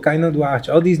Lo, Kaino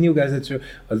Duarte, all these new guys that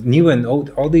are new and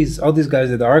old, all these guys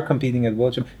that are competing at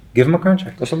World Champ, give them a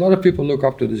contract. Because a lot of people look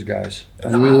up to these guys. A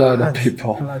lot of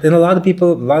people. And a lot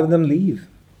of them leave.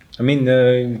 I mean,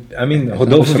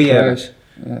 Rodolfo Vieira.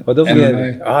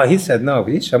 He said no.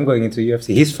 I'm going into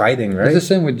UFC. He's fighting, right? It's the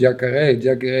same with Jacare.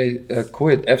 Jacare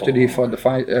quit after he fought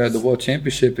the World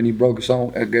Championship and he broke his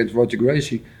arm against Roger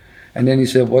Gracie. And then he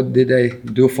said, "What did they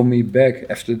do for me back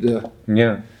after the?"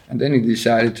 Yeah. And then he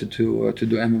decided to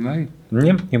do MMA.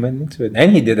 Yeah, he went into it,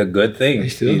 and he did a good thing.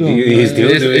 He's still doing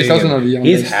it. He's also not young.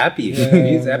 He's happy. Yeah,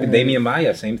 he's happy. Damian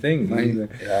Maia, same thing.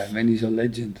 Man, he's a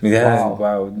legend. Yeah,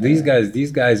 wow. These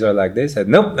guys are like, they said,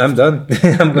 nope, I'm done.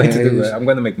 I'm going to do it. I'm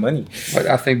going to make money. But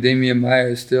I think Damian Maia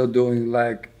is still doing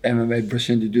like MMA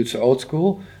Brazilian Jiu-Jitsu old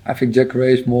school. I think Jacare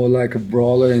is more like a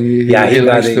brawler, and he got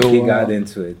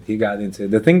into it. He got into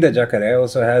it. The thing that Jacare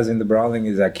also has in the brawling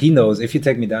is like he knows if you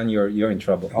take me down, you're in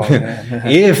trouble. Oh,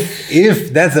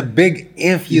 if that's a big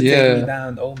if you take me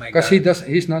down. Oh my god! Because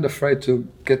he's not afraid to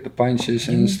get the punches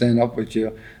and stand up with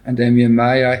you. And Damian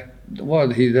Maia,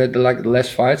 he had like less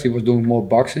fights. He was doing more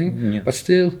boxing, but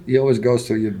still, he always goes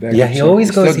to your back. Yeah, he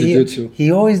always goes.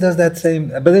 He always does that same,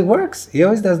 but it works. He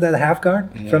always does that half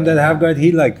guard. From that half guard,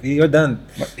 you're done.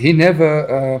 But he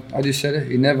never, how do you say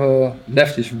it? He never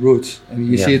left his roots, and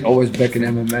you see it always back in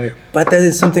MMA. But that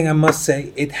is something I must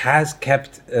say. It has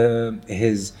kept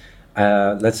his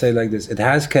let's say like this, it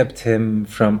has kept him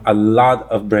from a lot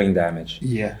of brain damage.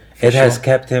 Yeah. It has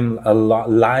kept him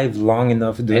alive long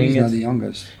enough doing and he's it. not the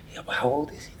youngest. Yeah, but how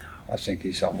old is he? I think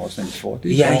he's almost in his 40s.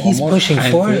 Yeah, he's pushing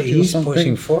 40. He's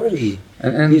pushing 40.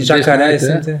 And Jacare,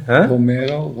 huh?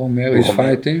 Romero is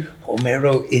fighting.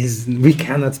 Romero is. We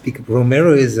cannot speak.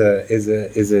 Romero is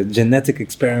a genetic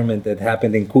experiment that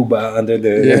happened in Cuba under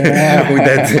the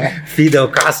that Fidel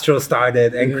Castro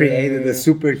started and created a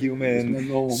superhuman.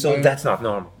 That's not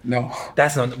normal. No,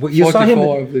 that's not. You saw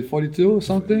him 42 or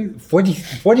something.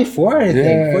 44, I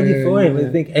think. 44, I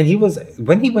think. And he was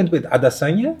when he went with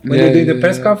Adesanya when they did the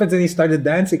press conference and he started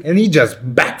dancing and he just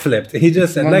backflipped. He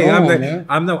just said, "Like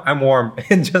I'm warm,"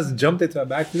 and just jumped into a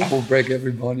backflip. I will break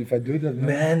every bone if I do that.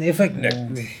 Man, if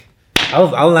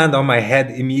I'll land on my head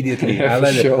immediately.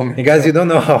 You guys, you don't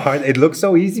know how hard it looks.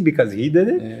 So easy because he did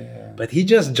it, but he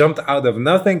just jumped out of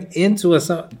nothing into a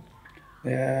sun.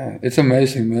 Yeah, it's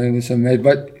amazing, man. It's amazing.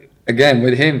 But again,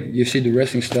 with him, you see the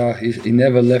wrestling style. He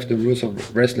never left the roots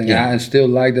of wrestling. Yeah. I still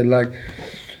like that. Like,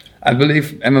 I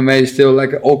believe MMA is still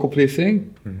like an all complete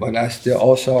thing, but I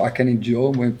can enjoy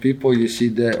when people you see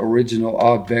the original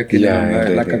art back in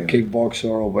like a kickboxer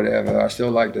or whatever. I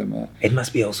still like them. It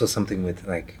must be also something with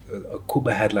like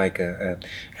Cuba had like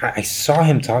I saw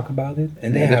him talk about it,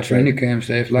 and they have training camps.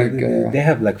 They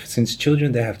have like since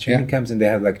children they have training camps and they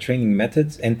have like training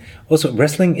methods, and also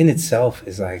wrestling in itself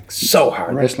is like so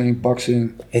hard. Wrestling,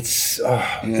 boxing.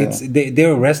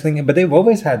 They're wrestling, but they've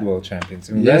always had world champions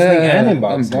in wrestling and in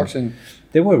boxing.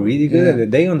 They were really good at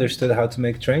it. They understood how to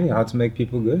make training, how to make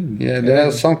people good. Yeah, there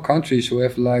are some countries who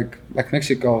have like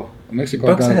Mexico.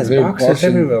 Mexico has boxers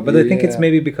everywhere, but I think it's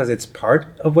maybe because it's part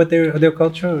of what their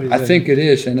culture. I think it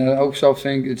is, and I also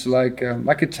think it's like in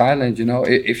Thailand. You know,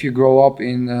 if you grow up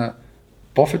in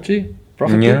poverty,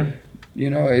 you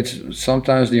know, it's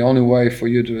sometimes the only way for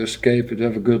you to escape to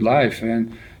have a good life,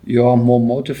 and you are more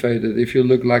motivated. If you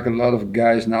look like a lot of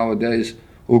guys nowadays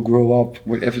who grow up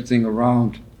with everything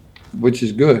around, which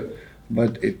is good,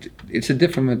 but it's a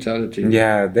different mentality.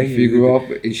 Yeah, if you grow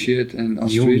up in shit and on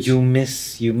streets,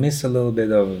 you miss a little bit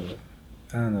of,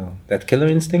 I don't know, that killer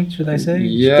instinct. Should I say?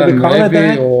 Yeah, could we call maybe, it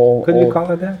that? Could we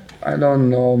call it that? I don't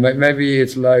know. Maybe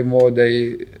it's like more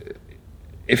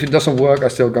if it doesn't work, I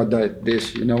still got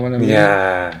this. You know what I mean?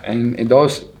 Yeah. And in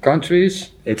those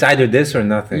countries, it's either this or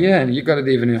nothing. Yeah, and you got it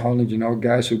even in Holland. You know,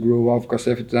 guys who grew up because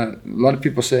a lot of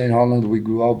people say in Holland we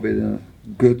grew up with a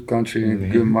good country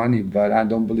and good money, but I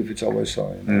don't believe it's always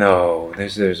so. You know? No,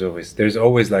 there's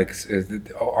always like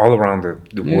all around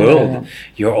the world.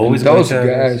 You're always and those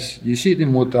guys. You see it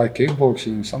in Muay Thai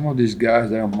kickboxing. Some of these guys,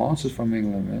 they are monsters from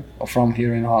England, man, or from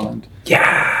here in Holland.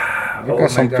 Yeah.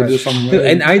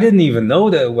 And I didn't even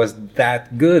know that it was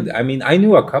that good. I mean, I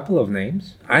knew a couple of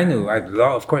names. I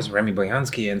of course, Remy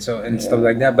Bojanski and stuff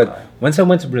like that. But once I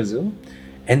went to Brazil,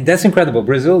 and that's incredible.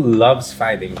 Brazil loves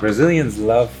fighting. Brazilians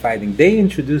love fighting. They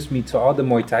introduced me to all the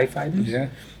Muay Thai fighters. Yeah.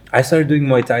 I started doing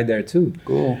Muay Thai there too.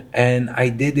 Cool. And I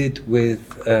did it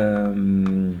with.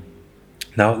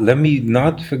 Now let me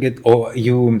not forget.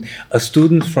 A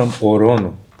student from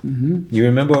Orono. Mm-hmm. You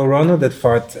remember Orono that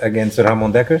fought against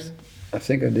Ramon Dekkers? I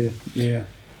think I did. Yeah.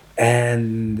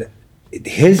 And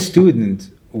his student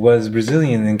was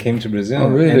Brazilian and came to Brazil. Oh,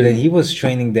 really? And then he was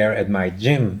training there at my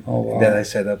gym that I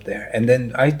set up there. And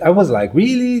then I was like,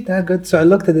 really? That good? So I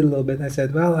looked at it a little bit and I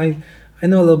said, well, I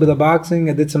know a little bit of boxing.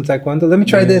 I did some taekwondo. Let me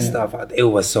try this stuff out. It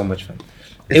was so much fun.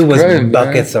 It was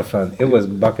buckets of fun. It was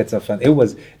buckets of fun. It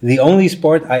was the only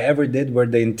sport I ever did where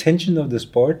the intention of the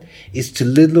sport is to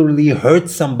literally hurt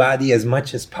somebody as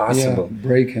much as possible.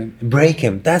 Yeah, break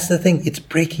him. That's the thing. It's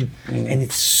breaking. And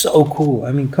it's so cool.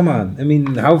 I mean, come on. I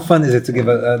mean, how fun is it to give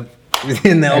an elbow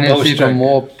and it's strike? even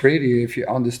more pretty if you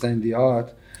understand the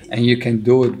art and you can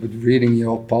do it with reading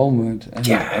your opponent.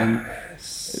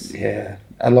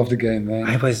 I love the game, man.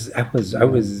 I was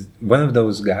one of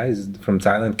those guys from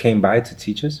Thailand came by to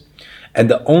teach us,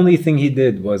 and the only thing he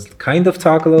did was kind of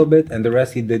talk a little bit, and the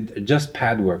rest he did just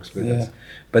pad works with us.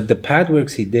 But the pad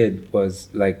works he did was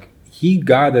like he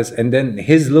got us, and then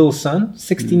his little son,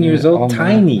 16 years old,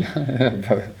 tiny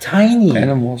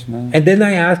animals, man. And then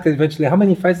I asked eventually, how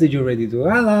many fights did you already do?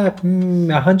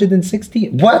 160.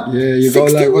 What? Yeah, you go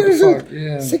like what the fuck?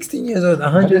 Yeah, 16 years old,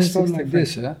 160. Like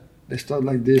this, yeah. They start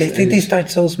like this. They start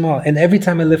so small. And every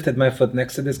time I lifted my foot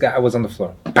next to this guy, I was on the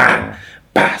floor. Bah,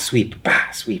 bah, sweep,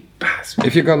 bah, sweep, bah, sweep.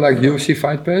 If you got like UFC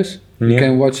Fight Pass, you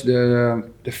can watch the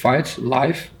fights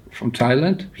live from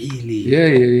Thailand. Really?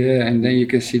 Yeah. And then you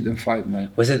can see them fight, man.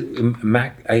 Was it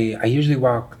Mac? I usually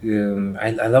walk.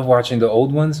 I love watching the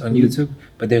old ones on YouTube,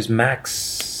 but there's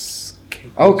Max.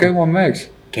 K1 Max.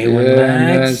 K1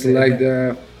 Max. It's like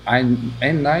in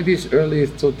 90s, early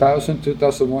 2000,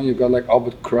 2001, you got like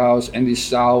Albert Kraus, Andy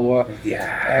Sauer,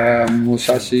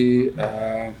 Musashi,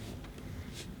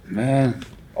 man,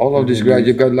 all of these guys.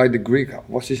 You got like the Greek,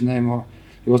 what's his name?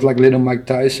 He was like little Mike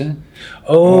Tyson.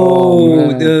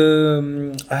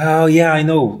 Yeah, I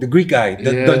know the Greek guy,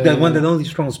 the one that only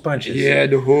throws punches. Yeah,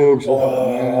 the hooks.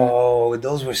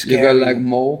 Those were scary. You got like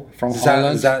Mo from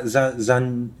Holland.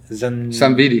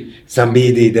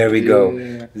 Zambidi. There we go.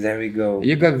 Yeah. There we go.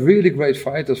 You got really great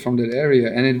fighters from that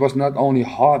area, and it was not only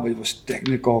hard, but it was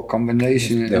technical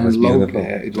combination. That was beautiful.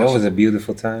 That was a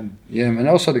beautiful time. Yeah, and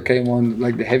also they came on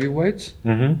like the heavyweights.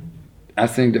 Mm-hmm. I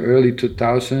think the early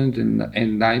 2000s and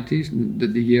 90s,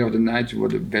 the year of the 90s were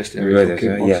the best era for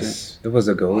kickboxing. Yes, that was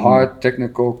a goal. Hard,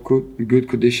 technical, good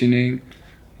conditioning.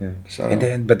 Yeah. So.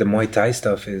 But the Muay Thai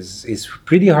stuff is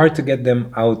pretty hard to get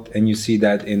them out, and you see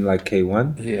that in like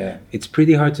K1. Yeah, it's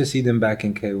pretty hard to see them back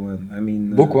in K1. I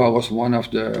mean, Bukwa was one of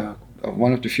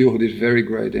the few who did very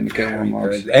great in the K1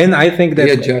 marks. And I think that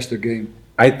he adjusted the game.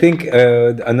 I think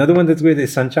another one that's great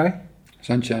is Sunshine.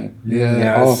 Sunshine.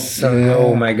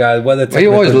 Oh my God, what a technical he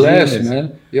always laughs,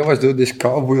 man. He always do this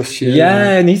cartwheel shit.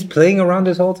 Yeah, and he's playing around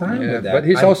this whole time with that. But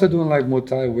he's also doing like Muay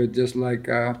Thai with just like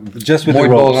just with the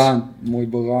ropes. Muay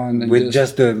Boran. With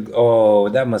just the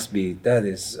that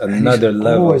is another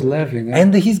level. Always laughing. Eh?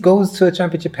 And he goes to a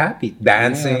championship happy,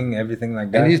 dancing, everything like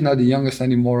that. And he's not the youngest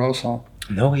anymore also.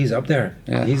 No, he's up there.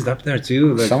 Yeah. He's up there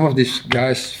too. Like, some of these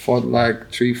guys fought like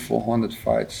 300-400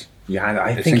 fights. Yeah,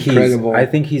 I think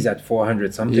he's at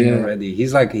 400 something already.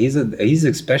 He's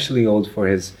especially old for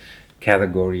his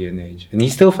category and age, and he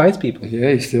still fights people.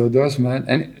 Yeah, he still does, man.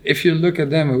 And if you look at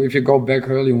them, if you go back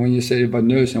early when you say about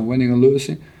nerves and winning or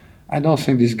losing, I don't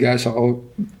think these guys are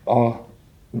all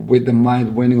with the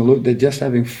mind winning or losing. They're just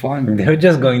having fun. They're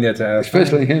just going there to have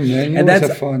especially fun. Him, man. And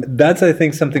have fun. That's I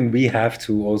think something we have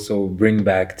to also bring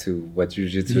back to what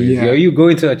jiu-jitsu is. Are you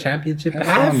going to a championship?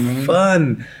 Have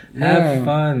fun. Have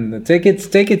fun. Take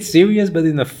it serious, but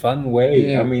in a fun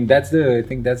way. Yeah. I mean, I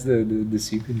think that's the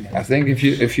secret. I think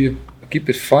if you keep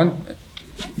it fun,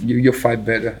 you fight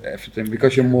better everything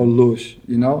because you're more loose,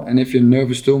 you know. And if you're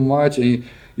nervous too much and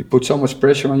you put so much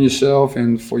pressure on yourself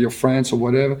and for your friends or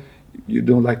whatever, you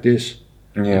do like this.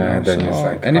 Yeah, then you're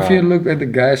like, and if you look at the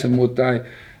guys in Muay Thai,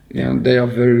 you know, they are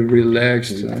very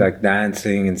relaxed. Like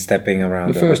dancing and stepping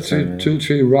around. The first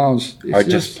 2-3 rounds are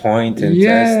just point and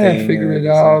testing. Figure it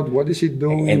out. What is he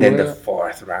doing? And then the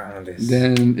fourth round is.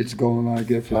 Then it's going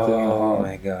like everything. Oh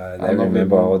my God! I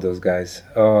remember all those guys.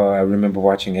 Oh, I remember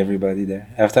watching everybody there.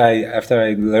 After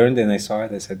I learned and I saw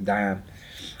it, I said, "Damn!"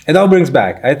 It all brings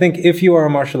back. I think if you are a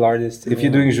martial artist, if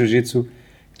you're doing jiu-jitsu,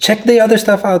 check the other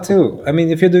stuff out too. I mean,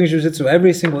 if you're doing jiu-jitsu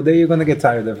every single day, you're gonna get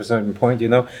tired at a certain point, you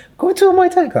know. Go to a Muay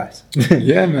Thai class.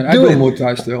 Yeah, man. I do Muay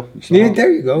Thai still. So. Yeah,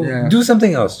 there you go. Yeah. Do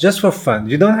something else, just for fun.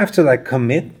 You don't have to like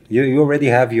commit. You already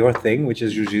have your thing, which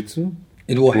is jiu-jitsu.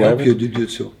 It will help you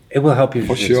jiu-jitsu. It will help you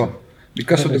for sure.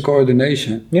 Because of the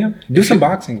coordination. Yeah. Do some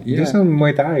boxing. Yeah. Do some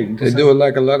Muay Thai. They do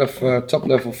like a lot of top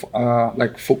level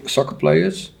like soccer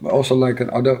players, but also like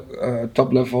other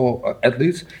top level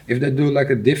athletes. If they do like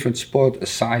a different sport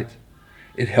aside,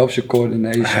 it helps your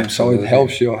coordination. Absolutely. So it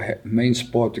helps your main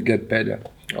sport to get better.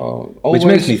 Which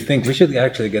makes me think we should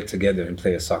actually get together and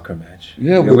play a soccer match.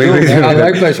 Yeah, we do. I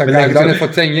like playing soccer. I've done it for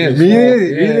 10 years.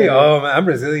 Really? Oh, man, I'm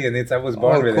Brazilian. I was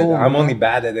born with it. I'm only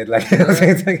bad at it.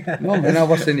 No, man, I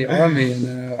was in the army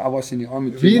and I was in the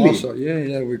army too also.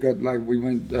 Yeah. We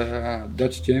went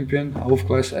Dutch champion,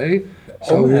 Hoofdklasse A.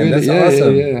 So that's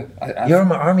awesome. Yeah. You're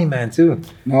an army man too.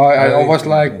 No, I was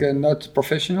like not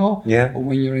professional. Yeah.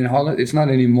 When you're in Holland, it's not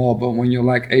anymore. But when you're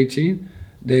like 18.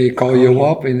 They call you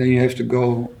up and then you have to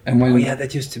go. And when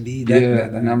that used to be that.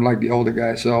 Yeah, and I'm like the older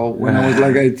guy. So when I was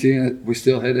like 18, we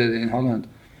still had it in Holland.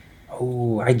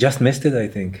 Oh, I just missed it, I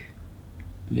think.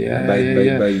 Yeah.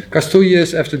 Because 2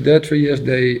 years after that, 3 years,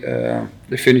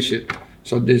 they finish it.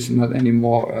 So this is not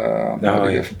anymore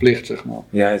verplicht, zeg maar.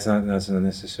 Yeah, it's not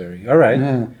necessary. All right.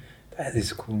 Yeah. That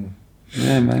is cool.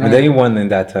 Yeah, man. But they won in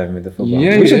that time with the football.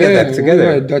 Yeah, we should get that together.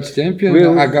 We were Dutch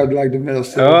champion. I got like the medal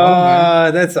still.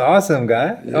 That's awesome,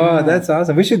 guy. Yeah. Oh, that's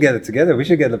awesome. We should get it together. We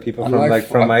should get the people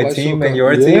from my team and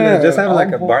your team and just have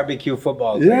like a barbecue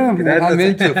football. Yeah, man. I'm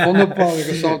into Vonderpark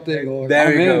or something.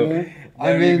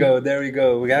 There we go. There we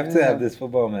go. We have to have this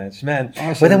football match, man.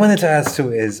 Awesome. What I wanted to ask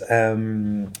too is,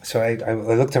 so I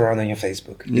looked around on your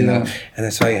Facebook, you know, and I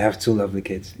saw you have 2 lovely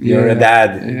kids. You're a dad.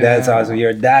 Yeah. That's awesome.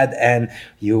 You're a dad, and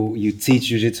you teach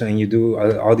jiu-jitsu and you do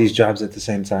all these jobs at the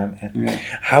same time.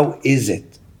 How is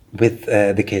it with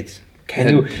the kids? Can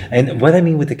you? And what I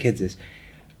mean with the kids is,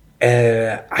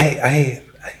 I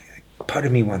part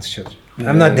of me wants children.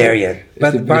 I'm not there yet,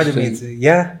 but part of me,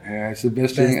 yeah, it's the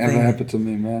best thing ever happened to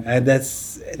me, man. And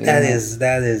that's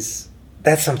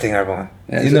something I want.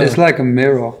 Yeah, it's like a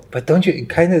mirror. But don't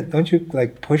you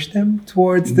like push them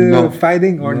towards the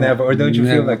fighting or never? Or don't you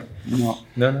feel like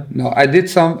No, I did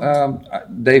some.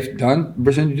 They've done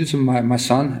Brazilian Jiu-Jitsu. My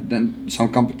son then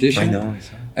some competition. I know.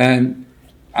 And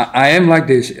I am like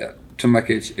this to my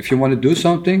kids. If you want to do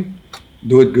something,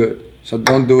 do it good. So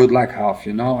don't do it like half.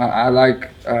 I like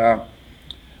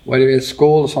whether it's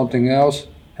school or something else,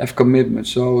 have commitment.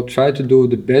 So try to do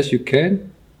the best you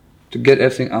can to get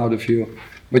everything out of you.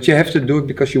 But you have to do it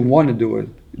because you want to do it.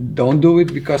 Don't do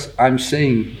it because I'm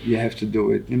saying you have to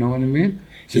do it. You know what I mean?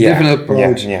 It's a different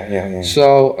approach. Yeah.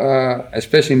 So,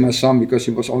 especially my son, because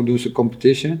he was all doing some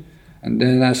competition. And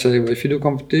then I say, well, if you do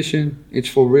competition, it's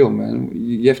for real, man.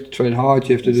 You have to train hard,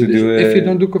 you have to do this. If you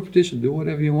don't do competition, do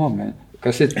whatever you want, man.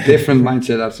 Because it's a different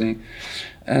mindset, I think.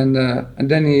 And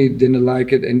then he didn't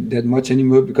like it that much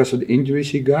anymore because of the injuries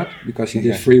he got. Because he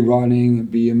did free running,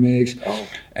 BMX. Oh.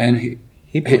 And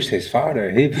he pushed his father.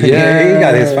 He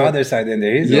got his father's side in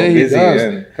there. He's so busy. He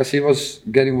does. Because he was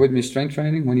getting with me strength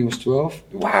training when he was 12.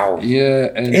 Wow. Yeah.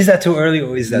 And is that too early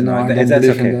or is that not? I don't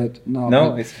believe in that.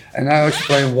 No. And I'll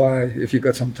explain why if you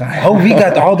got some time. Oh, we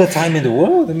got all the time in the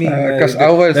world. I mean, because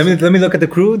let me look at the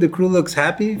crew. The crew looks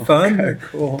happy, fun. Okay,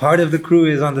 cool. Part of the crew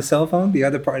is on the cell phone. The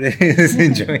other part is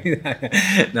enjoying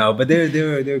that. No, but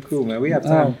they're cool, man. We have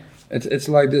time. It's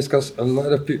like this because a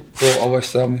lot of people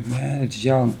always tell me, man, it's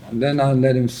young. And then I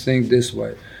let him think this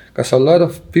way. Because a lot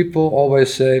of people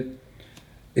always say,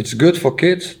 it's good for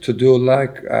kids to do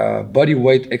like body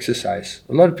weight exercise.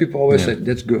 A lot of people always say,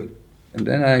 that's good. And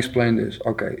then I explain this,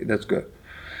 okay, that's good.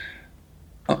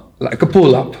 Like a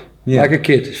pull-up, like a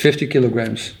kid, 50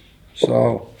 kilograms.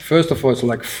 So first of all, it's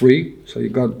like free, so you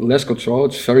got less control.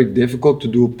 It's very difficult to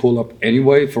do a pull-up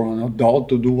anyway for an adult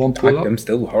to do one pull-up. I'm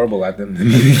still horrible at them.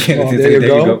 Well, there you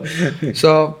go.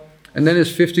 So, and then it's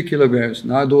 50 kilograms.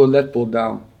 Now I do a lat pull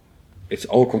down. It's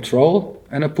all control,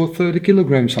 and I put 30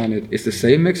 kilograms on it. It's the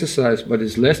same exercise, but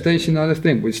it's less tension on the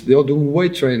thing. We're still doing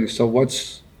weight training, so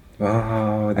what's...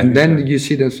 Oh, and then you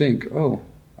see them think, oh,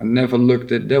 I never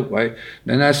looked at it that way.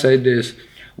 Then I say this,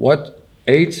 what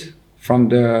age from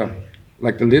the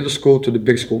little school to the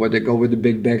big school where they go with the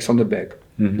big bags on the back.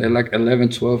 Mm-hmm. They're like 11,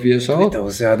 12 years old.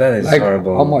 That is like,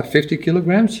 horrible. How much, 50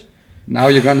 kilograms? Now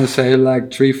you're going to say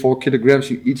like 3-4 kilograms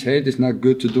in each head is not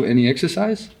good to do any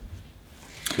exercise?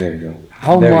 There you go.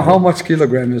 How much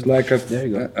kilogram is like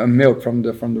a milk from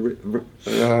the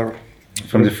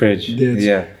fridge?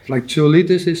 Yeah. Like 2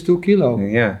 liters is 2 kilo.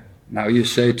 Yeah. Now you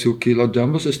say 2 kilo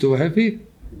dumbbells is too heavy?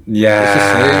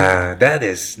 Yeah,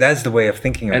 that's the way of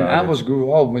thinking about it. And I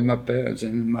grew up with my parents,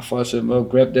 and my father said, well,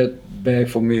 grab that bag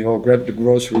for me, or grab the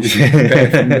groceries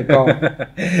bag from the car.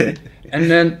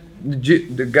 And then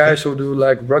the guys who do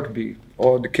like rugby,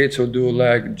 or the kids who do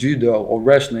like judo or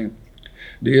wrestling,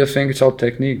 do you think it's all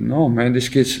technique? No, man, these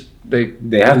kids, they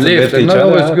have to lift they're each not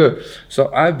other always up. good.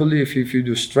 So I believe if you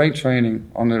do strength training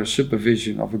under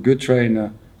supervision of a good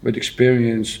trainer with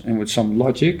experience and with some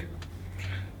logic,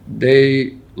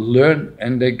 they learn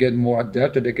and they get more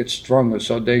adapted, they get stronger,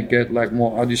 so they get like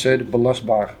more, how do you say it,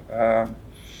 belastbaar.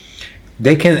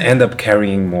 They can end up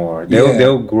carrying more.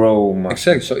 They'll grow much.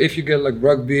 Exactly. So if you get like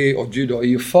rugby or judo,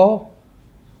 you fall,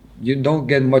 you don't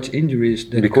get much injuries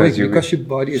because your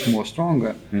body is more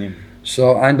stronger. Yeah.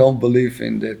 So I don't believe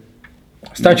in that.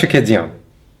 Start your kids young.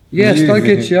 Yeah, start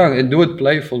kids young and do it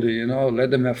playfully,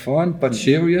 let them have fun, but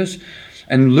serious.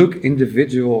 And look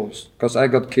individuals, because I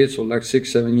got kids who are like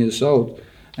 6-7 years old,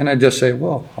 and I just say,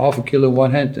 well, half a kilo in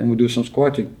one hand, and we do some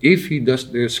squatting. If he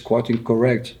does the squatting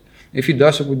correct, if he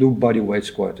doesn't, we do body weight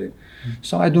squatting.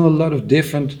 So I do a lot of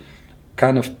different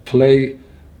kind of play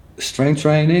strength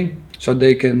training, so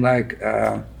they can like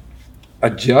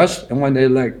adjust, and when they're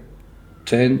like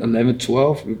 10, 11,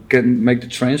 12, we can make the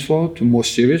transfer to more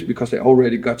serious because they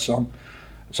already got some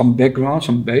background,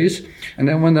 some base. And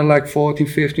then when they're like 14,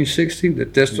 15, 16, the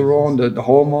testosterone, the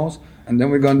hormones, and then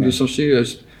we're going to do some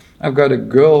serious. I've got a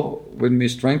girl with me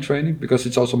strength training because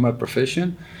it's also my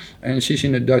profession, and she's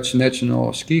in the Dutch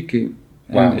national ski team.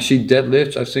 And she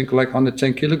deadlifts, I think, like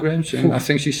 110 kilograms, and I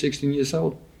think she's 16 years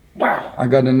old. Wow. I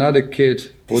got another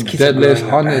kid who deadlifts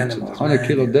 100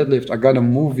 kilo deadlift. I got a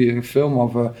movie, a film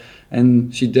of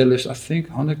and she deadlifts, I think,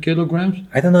 100 kilograms.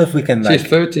 I don't know if we can. She's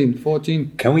 13,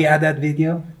 14. Can we add that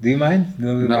video? Do you mind?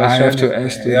 No, I have to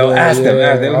ask them. Ask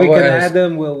them. If we can add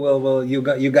them, we'll. You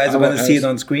guys are going to see it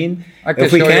on screen.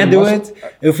 If we can't do it,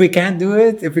 if we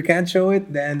can't show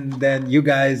it, then you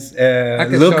guys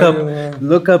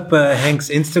look up Henk's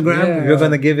Instagram. Yeah.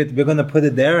 We're gonna put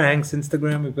it there, Henk's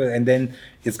Instagram, and then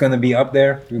it's gonna be up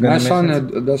there. My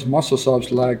son does muscle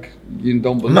ups like you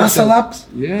don't believe. Muscle ups?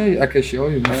 Yeah, I can show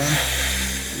you, man.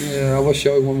 Yeah, I will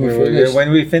show you when we finish. When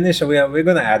we finish, we're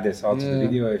gonna add this all to the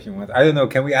video if you want. I don't know.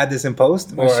 Can we add this in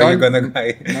post, or are you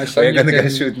gonna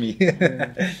shoot me?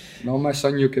 No, my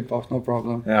son, you can post, no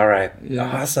problem. All right,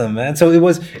 awesome, man. So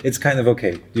it's kind of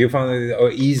okay. You found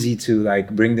it easy to like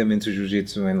bring them into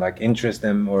jiu-jitsu and like interest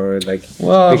them, or like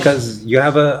because you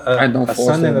have a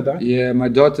son and a daughter. Yeah, my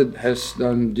daughter has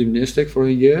done gymnastics for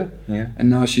a year,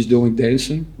 and now she's doing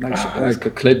dancing, like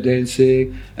a clip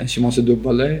dancing, and she wants to do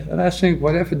ballet. And I think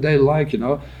whatever they like,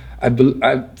 I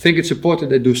think it's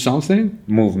important they do something.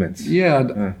 Movements.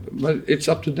 Yeah, but it's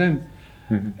up to them.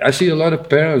 Mm-hmm. I see a lot of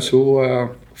parents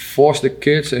who force the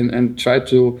kids and try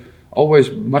to always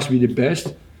must be the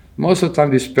best. Most of the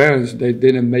time, these parents, they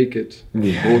didn't make it.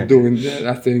 Or doing that.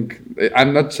 I think,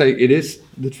 I'm not saying it is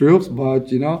the truth, but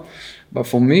but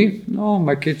for me, no,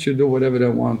 my kids should do whatever they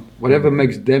want, whatever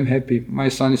makes them happy. My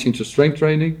son is into strength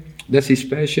training. That's his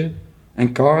passion.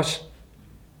 And cars.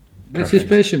 That's his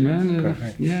passion, man.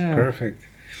 Perfect. Yeah. Perfect.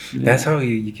 Yeah. That's how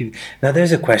you keep. Now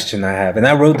there's a question I have, and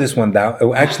I wrote this one down.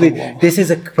 Actually, this is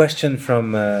a question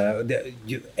from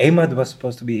Ahmad was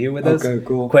supposed to be here with us,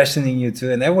 cool. questioning you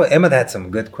too. And Ahmad had some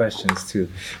good questions too,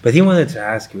 but he wanted to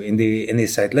ask you in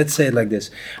his site. Let's say it like this: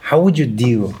 how would you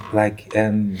deal? Like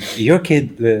your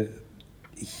kid,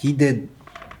 he did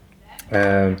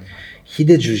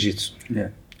jiu-jitsu.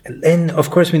 Yeah. And of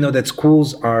course, we know that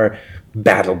schools are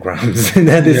battlegrounds.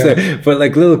 That is for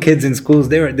like little kids in schools.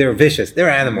 They're vicious.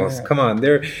 They're animals. Yeah. Come on,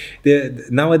 they're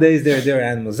nowadays they're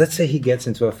animals. Let's say he gets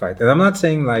into a fight, and I'm not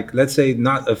saying like let's say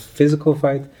not a physical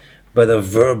fight, but a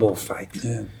verbal fight.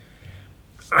 Yeah.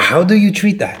 How do you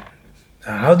treat that?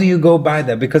 How do you go by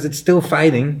that? Because it's still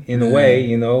fighting in a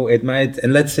way. It might.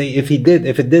 And let's say if it did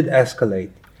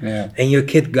escalate. Yeah. And your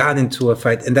kid got into a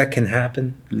fight, and that can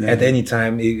happen at any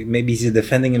time. Maybe he's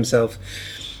defending himself.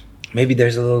 Maybe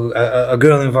there's a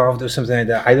girl involved or something like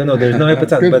that. I don't know. There's no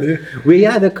hypothesis, but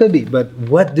there could be. But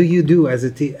what do you do as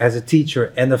a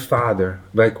teacher and a father?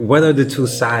 Like, what are the two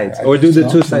sides, or do the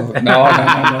two sides? No.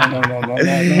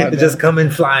 Just come in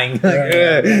flying.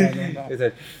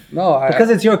 No,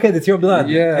 because it's your kid, it's your blood.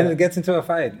 Yeah, and it gets into a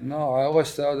fight. No, I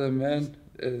always tell them, man,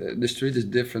 the street is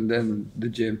different than the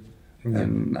gym.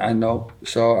 And I know.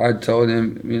 So I told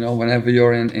him, whenever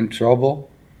you're in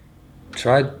trouble,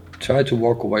 try to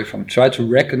walk away from it. Try to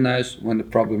recognize when the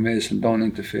problem is and don't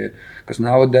interfere. Because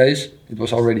nowadays, it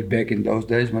was already back in those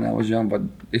days when I was young, but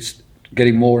it's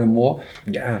getting more and more.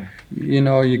 Yeah.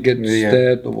 You get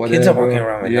stabbed or whatever. Kids are walking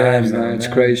around with knives. Man, it's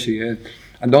crazy. And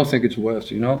I don't think it's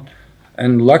worth,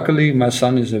 And luckily, my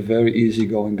son is a very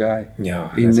easygoing guy.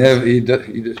 Yeah. He does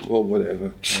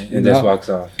whatever. He just walks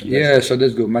off. So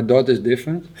that's good. My daughter is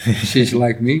different. She's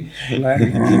like me. Like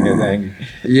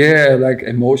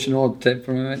emotional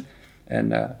temperament.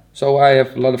 And so I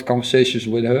have a lot of conversations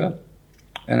with her.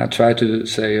 And I try to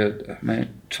say, man,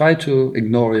 try to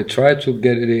ignore it. Try to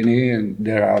get it in here and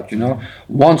there out,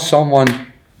 Once someone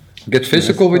gets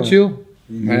physical with you,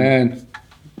 man...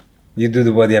 You do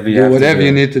whatever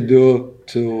you need to do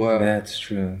to. That's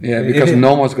true. Yeah, because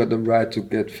no one's got the right to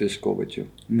get physical with you.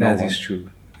 That is true.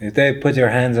 If they put your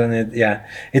hands on it,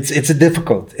 it's a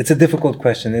difficult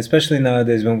question, especially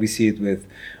nowadays when we see it with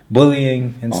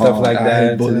bullying and stuff like that. I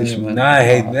hate bullies, man. No, I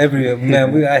hate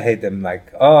I hate them.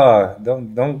 Like, don't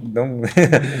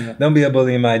be a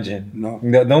bully in my gym. No,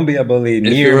 don't be a bully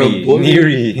near me.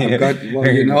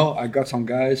 I got some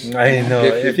guys. I know.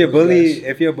 If you're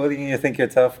bullying and you think you're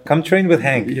tough, come train with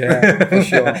Henk. Yeah, for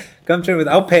sure. Come train with.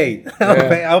 I'll pay.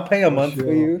 I'll pay a month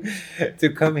for you to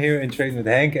come here and train with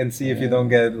Henk and see if you don't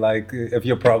get if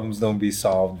your problems don't be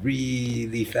solved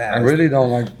really fast. I really don't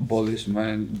like bullies,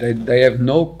 man. They have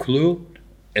no clue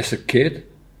as a kid,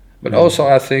 but also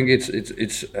I think it's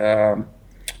the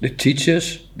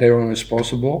teachers, they're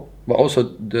responsible, but also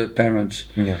the parents,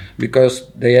 because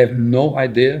they have no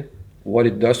idea what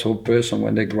it does to a person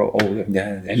when they grow older.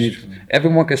 And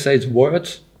everyone can say it's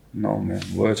words. No, man,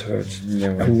 words hurt.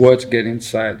 And words get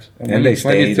inside. And when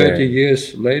 20, 30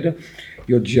 years later,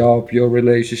 your job, your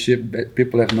relationship. But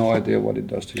people have no idea what it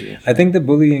does to you. I think the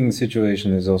bullying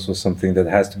situation is also something that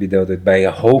has to be dealt with by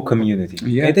a whole community.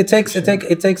 Yeah, it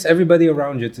takes everybody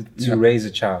around you to raise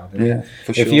a child. Yeah,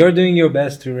 for sure. If you're doing your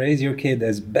best to raise your kid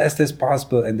as best as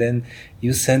possible, and then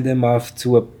you send them off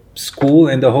to a school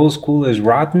and the whole school is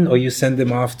rotten, or you send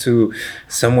him off to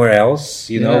somewhere else,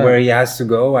 you know, where he has to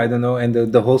go, I don't know, and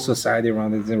the whole society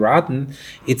around it is rotten,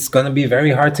 it's gonna be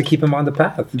very hard to keep him on the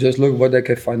path. Just look what they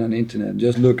can find on the internet.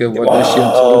 Just look at what they see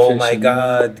on television. Oh my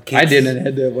God. Kids. I didn't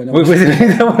have that when I was we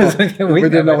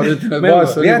didn't know what internet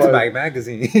was. We had to buy a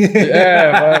magazine.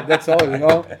 Yeah, but that's all, you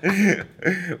know.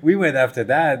 We went after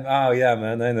that. Oh yeah,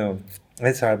 man, I know.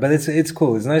 It's hard, but it's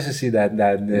cool. It's nice to see that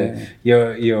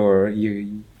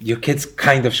your kids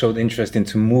kind of showed interest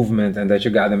into movement, and that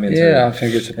you got them into. Yeah, I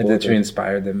think it's important. And that you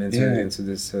inspired them into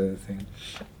this thing.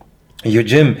 Your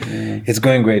gym, it's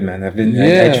going great, man. I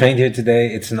trained here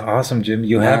today. It's an awesome gym.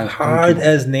 You have hard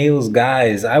as nails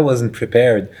guys. I wasn't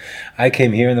prepared. I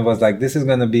came here and it was like, this is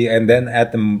gonna be. And then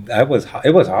it was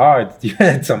hard. You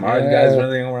had some hard guys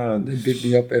running around. They beat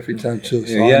me up every time too.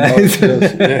 So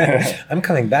I'm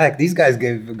coming back. These guys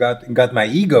got my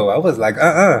ego. I was like,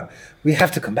 we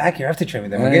have to come back here. I have to train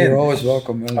with them again. You're always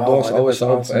welcome, man. Doors always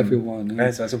open for everyone.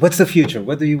 That's awesome. What's the future?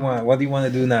 What do you want? What do you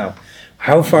want to do now?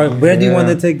 How far? Where do you want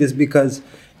to take this? Because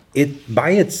it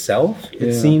by itself,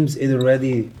 it seems it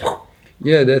already.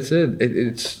 Yeah, that's it.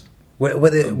 It's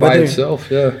by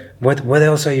itself. Yeah. What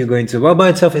else are you going to? Well, by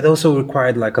itself, it also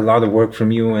required like a lot of work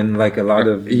from you and like a lot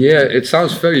of. Yeah, it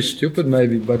sounds very stupid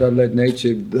maybe, but I let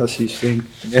nature does his thing.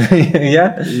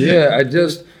 Yeah.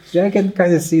 Yeah, I can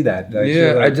kind of see that.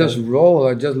 I just roll.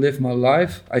 I just live my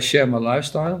life. I share my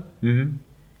lifestyle. Mm-hmm.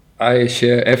 I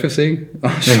share everything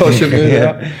on social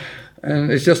media.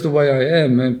 And it's just the way I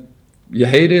am, and you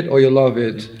hate it or you love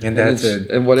it, and that's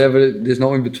it. And whatever, there's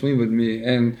no in between with me.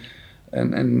 And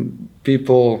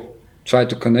people try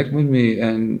to connect with me,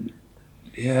 and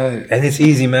and it's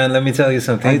easy, man. Let me tell you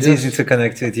something. It's easy to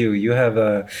connect with you.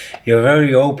 You're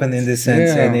very open in this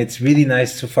sense, and it's really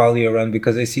nice to follow you around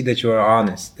because I see that you are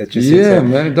honest. That you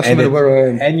man. It doesn't matter where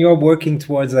I am, and you're working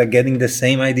towards like getting the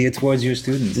same idea towards your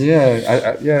students.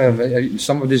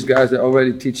 Some of these guys they're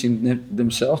already teaching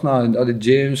themselves now in other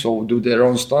gyms or do their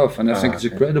own stuff, and I think it's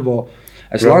incredible.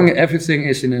 As long as everything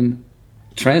is in a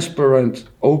transparent,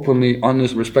 openly,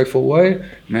 honest, respectful way,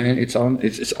 man, it's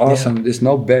awesome. Yeah. There's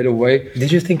no better way. Do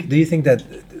you think that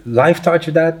life taught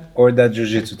you that, or that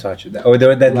jiu-jitsu taught you that, or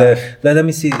that let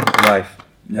me see life?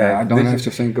 I don't have to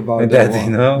think about that.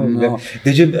 You know? No.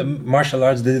 Did you martial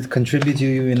arts? Did it contribute to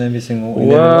you in every single?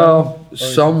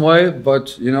 Some way,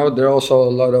 but you know, there are also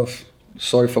a lot of,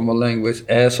 sorry for my language,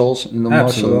 assholes in the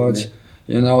martial arts.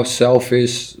 You know,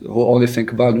 selfish, who only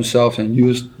think about themselves and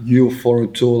use you for a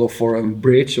tool or for a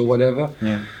bridge or whatever.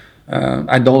 Yeah.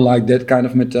 I don't like that kind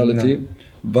of mentality.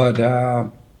 But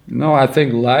no, I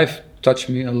think life touched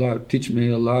me a lot, teach me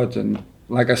a lot. And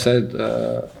like I said,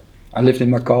 I lived in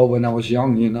Macau when I was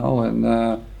young, you know, and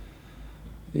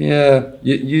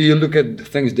you look at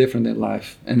things different in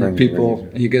life and the people,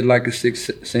 and you get like a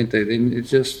sixth sense. And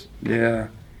it's just,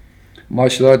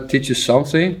 martial art teaches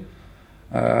something.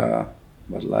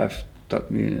 But life taught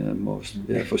me most,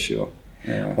 for sure.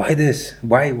 Yeah. Why this?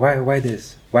 Why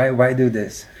this? Why do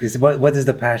this? What is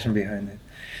the passion behind it?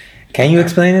 Can you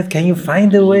explain it? Can you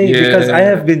find a way? Because I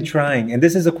have been trying, and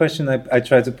this is a question I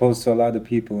try to pose to a lot of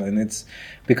people, and it's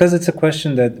because it's a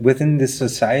question that within this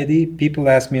society, people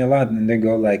ask me a lot, and they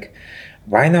go like,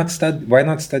 why not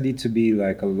study to be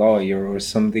like a lawyer or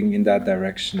something in that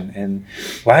direction? And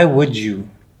why would you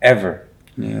ever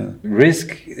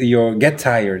get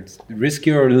tired, risk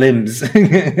your limbs,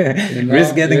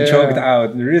 risk getting choked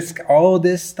out, risk all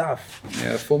this stuff?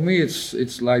 Yeah, for me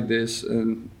it's like this,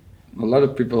 and a lot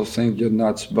of people think you're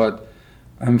nuts, but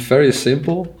I'm very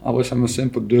simple. I'm a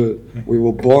simple dude. We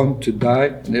were born to die,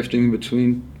 and everything in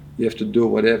between, you have to do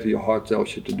whatever your heart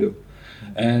tells you to do.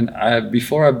 And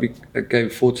before I became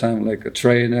full-time like a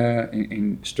trainer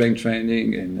in strength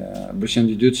training in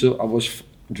Brazilian Jiu-Jitsu, I was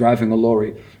driving a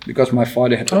lorry because my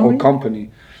father had a whole company.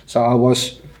 So I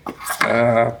was,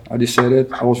 I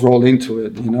was rolled into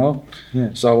it, you know?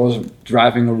 Yeah. So I was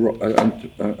driving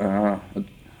on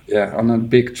a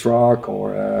big truck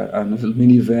or a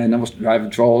minivan. I was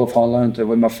driving through all of Holland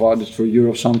with my father through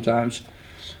Europe sometimes.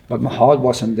 But my heart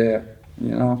wasn't there,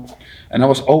 you know? And I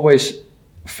was always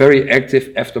very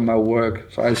active after my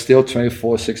work. So I still train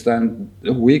 4-6 times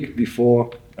a week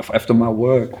after my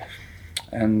work.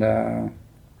 And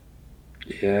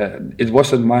it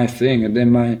wasn't my thing. And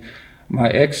then my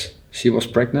ex, she was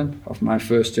pregnant of my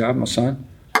first child, my son.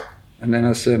 And then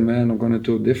I said, man, I'm gonna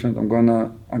do it different. I'm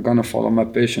gonna follow my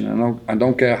passion. I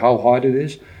don't care how hard it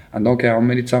is. I don't care how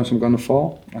many times I'm gonna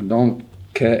fall. I don't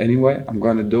care anyway. I'm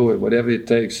gonna do it, whatever it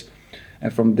takes.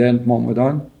 And from that moment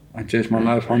on, I changed my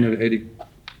life 180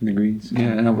 degrees.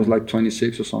 Yeah, and I was like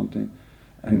 26 or something.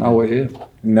 And now we're here.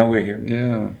 Now we're here.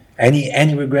 Yeah.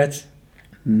 Any regrets?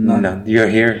 None. You're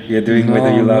here. You're doing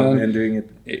what you love and doing it.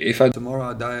 If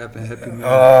tomorrow I die, I'm happy. Man.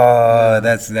 Oh,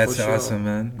 that's awesome,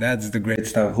 man. That's the great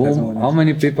stuff. How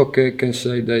many people can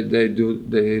say they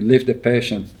live the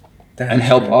passion and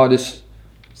help others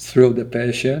through the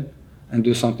passion and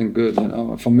do something good? You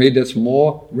know, for me, that's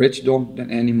more richdom than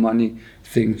any money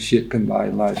thing shit can buy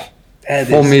in life.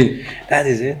 Me, that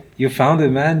is it. You found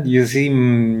it, man. You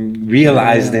seem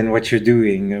realized in what you're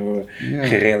doing, or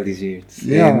gerealiseerd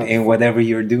in whatever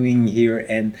you're doing here,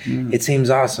 and it seems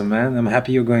awesome, man. I'm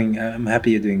happy you're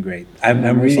doing great.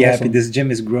 I'm really happy. This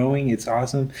gym is growing. It's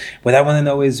awesome. What I want to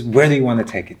know is, where do you want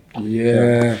to take it?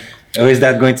 Yeah. Or is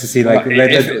that going to see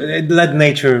let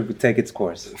nature take its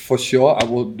course? For sure, I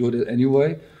will do that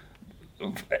anyway.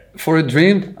 For a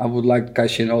dream, I would like to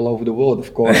cash in all over the world,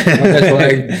 of course. That's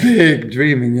like big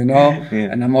dreaming, you know.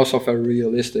 Yeah. And I'm also very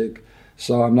realistic,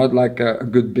 so I'm not like a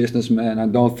good businessman. I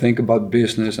don't think about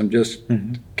business. I'm just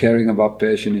caring about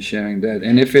passion and sharing that.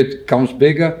 And if it comes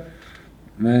bigger,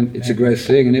 man, it's a great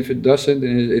thing. And if it doesn't,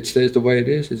 and it stays the way it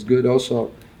is, it's good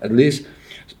also. At least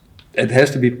it has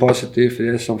to be positive.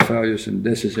 It has some values, and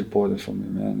this is important for me,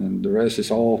 man. And the rest is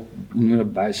all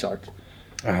bijzaak.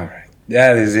 All right.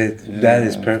 That is it. Yeah. That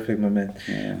is perfect, my man.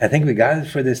 Yeah. I think we got it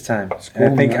for this time.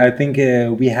 Cool, I think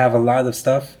we have a lot of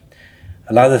stuff,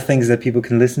 a lot of things that people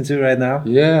can listen to right now.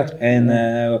 Yeah. And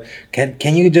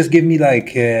can you just give me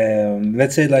like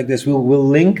let's say it like this? We'll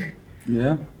link.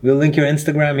 Yeah. We'll link your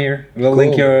Instagram here. We'll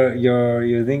link your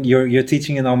thing. You're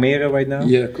teaching in Almere right now.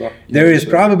 Yeah, cool. There is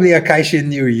probably a Kaishin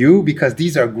near you, because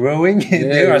these are growing.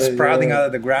 They are sprouting out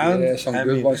of the ground. Yeah, some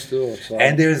good ones too. So.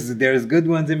 And there's good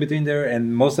ones in between there,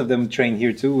 and most of them train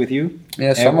here too with you.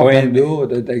 Yeah, some of them do.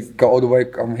 They go all the way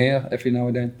come here every now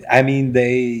and then. I mean,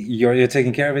 you're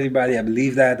taking care of everybody. I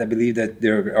believe that. I believe that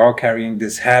they're all carrying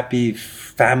this happy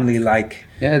family-like.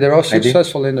 Yeah, they're all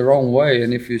successful in their own way,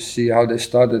 and if you see how they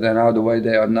started and how the way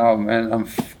they are now, man, I'm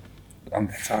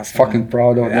awesome, fucking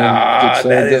proud of them.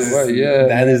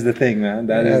 That is the thing, man.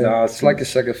 That is awesome. It's like a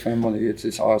second family.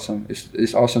 It's awesome.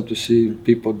 It's awesome to see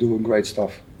people doing great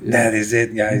stuff. Yeah. That is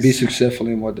it, guys. Be successful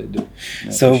in what they do.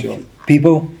 Yeah, so,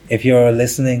 people, if you're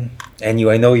listening, and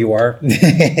I know you are.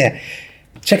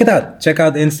 Check it out. Check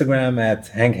out Instagram at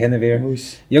Henk Heneweer.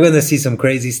 You're gonna see some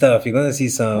crazy stuff. You're gonna see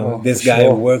this guy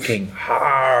working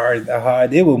hard.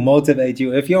 It will motivate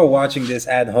you. If you're watching this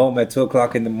at home at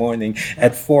 2:00 in the morning,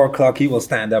 at 4:00 he will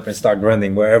stand up and start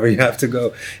running wherever you have to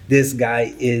go. This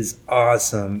guy is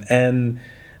awesome, and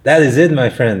that is it, my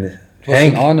friend. It was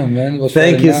an honor, man. It was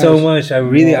thank you so much. I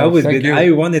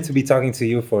wanted to be talking to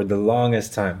you for the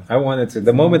longest time. I wanted to.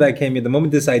 The moment I came here, the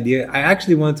moment this idea, I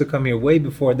actually wanted to come here way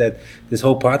before that. This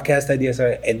whole podcast idea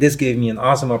started, and this gave me an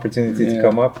awesome opportunity to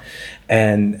come up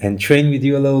and train with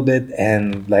you a little bit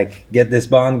and like get this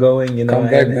bond going. You know,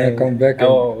 come back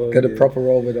and get a proper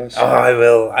role with us. Oh,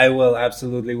 I will,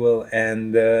 absolutely will,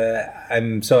 and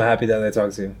I'm so happy that I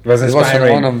talked to you. It was inspiring. It was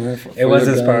an honor, man. It was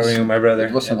inspiring, my brother.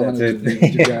 It was an honor to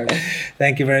meet you guys.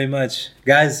 Thank you very much.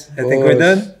 Guys, I think we're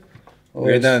done.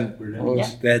 We're done. Yeah.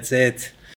 That's it.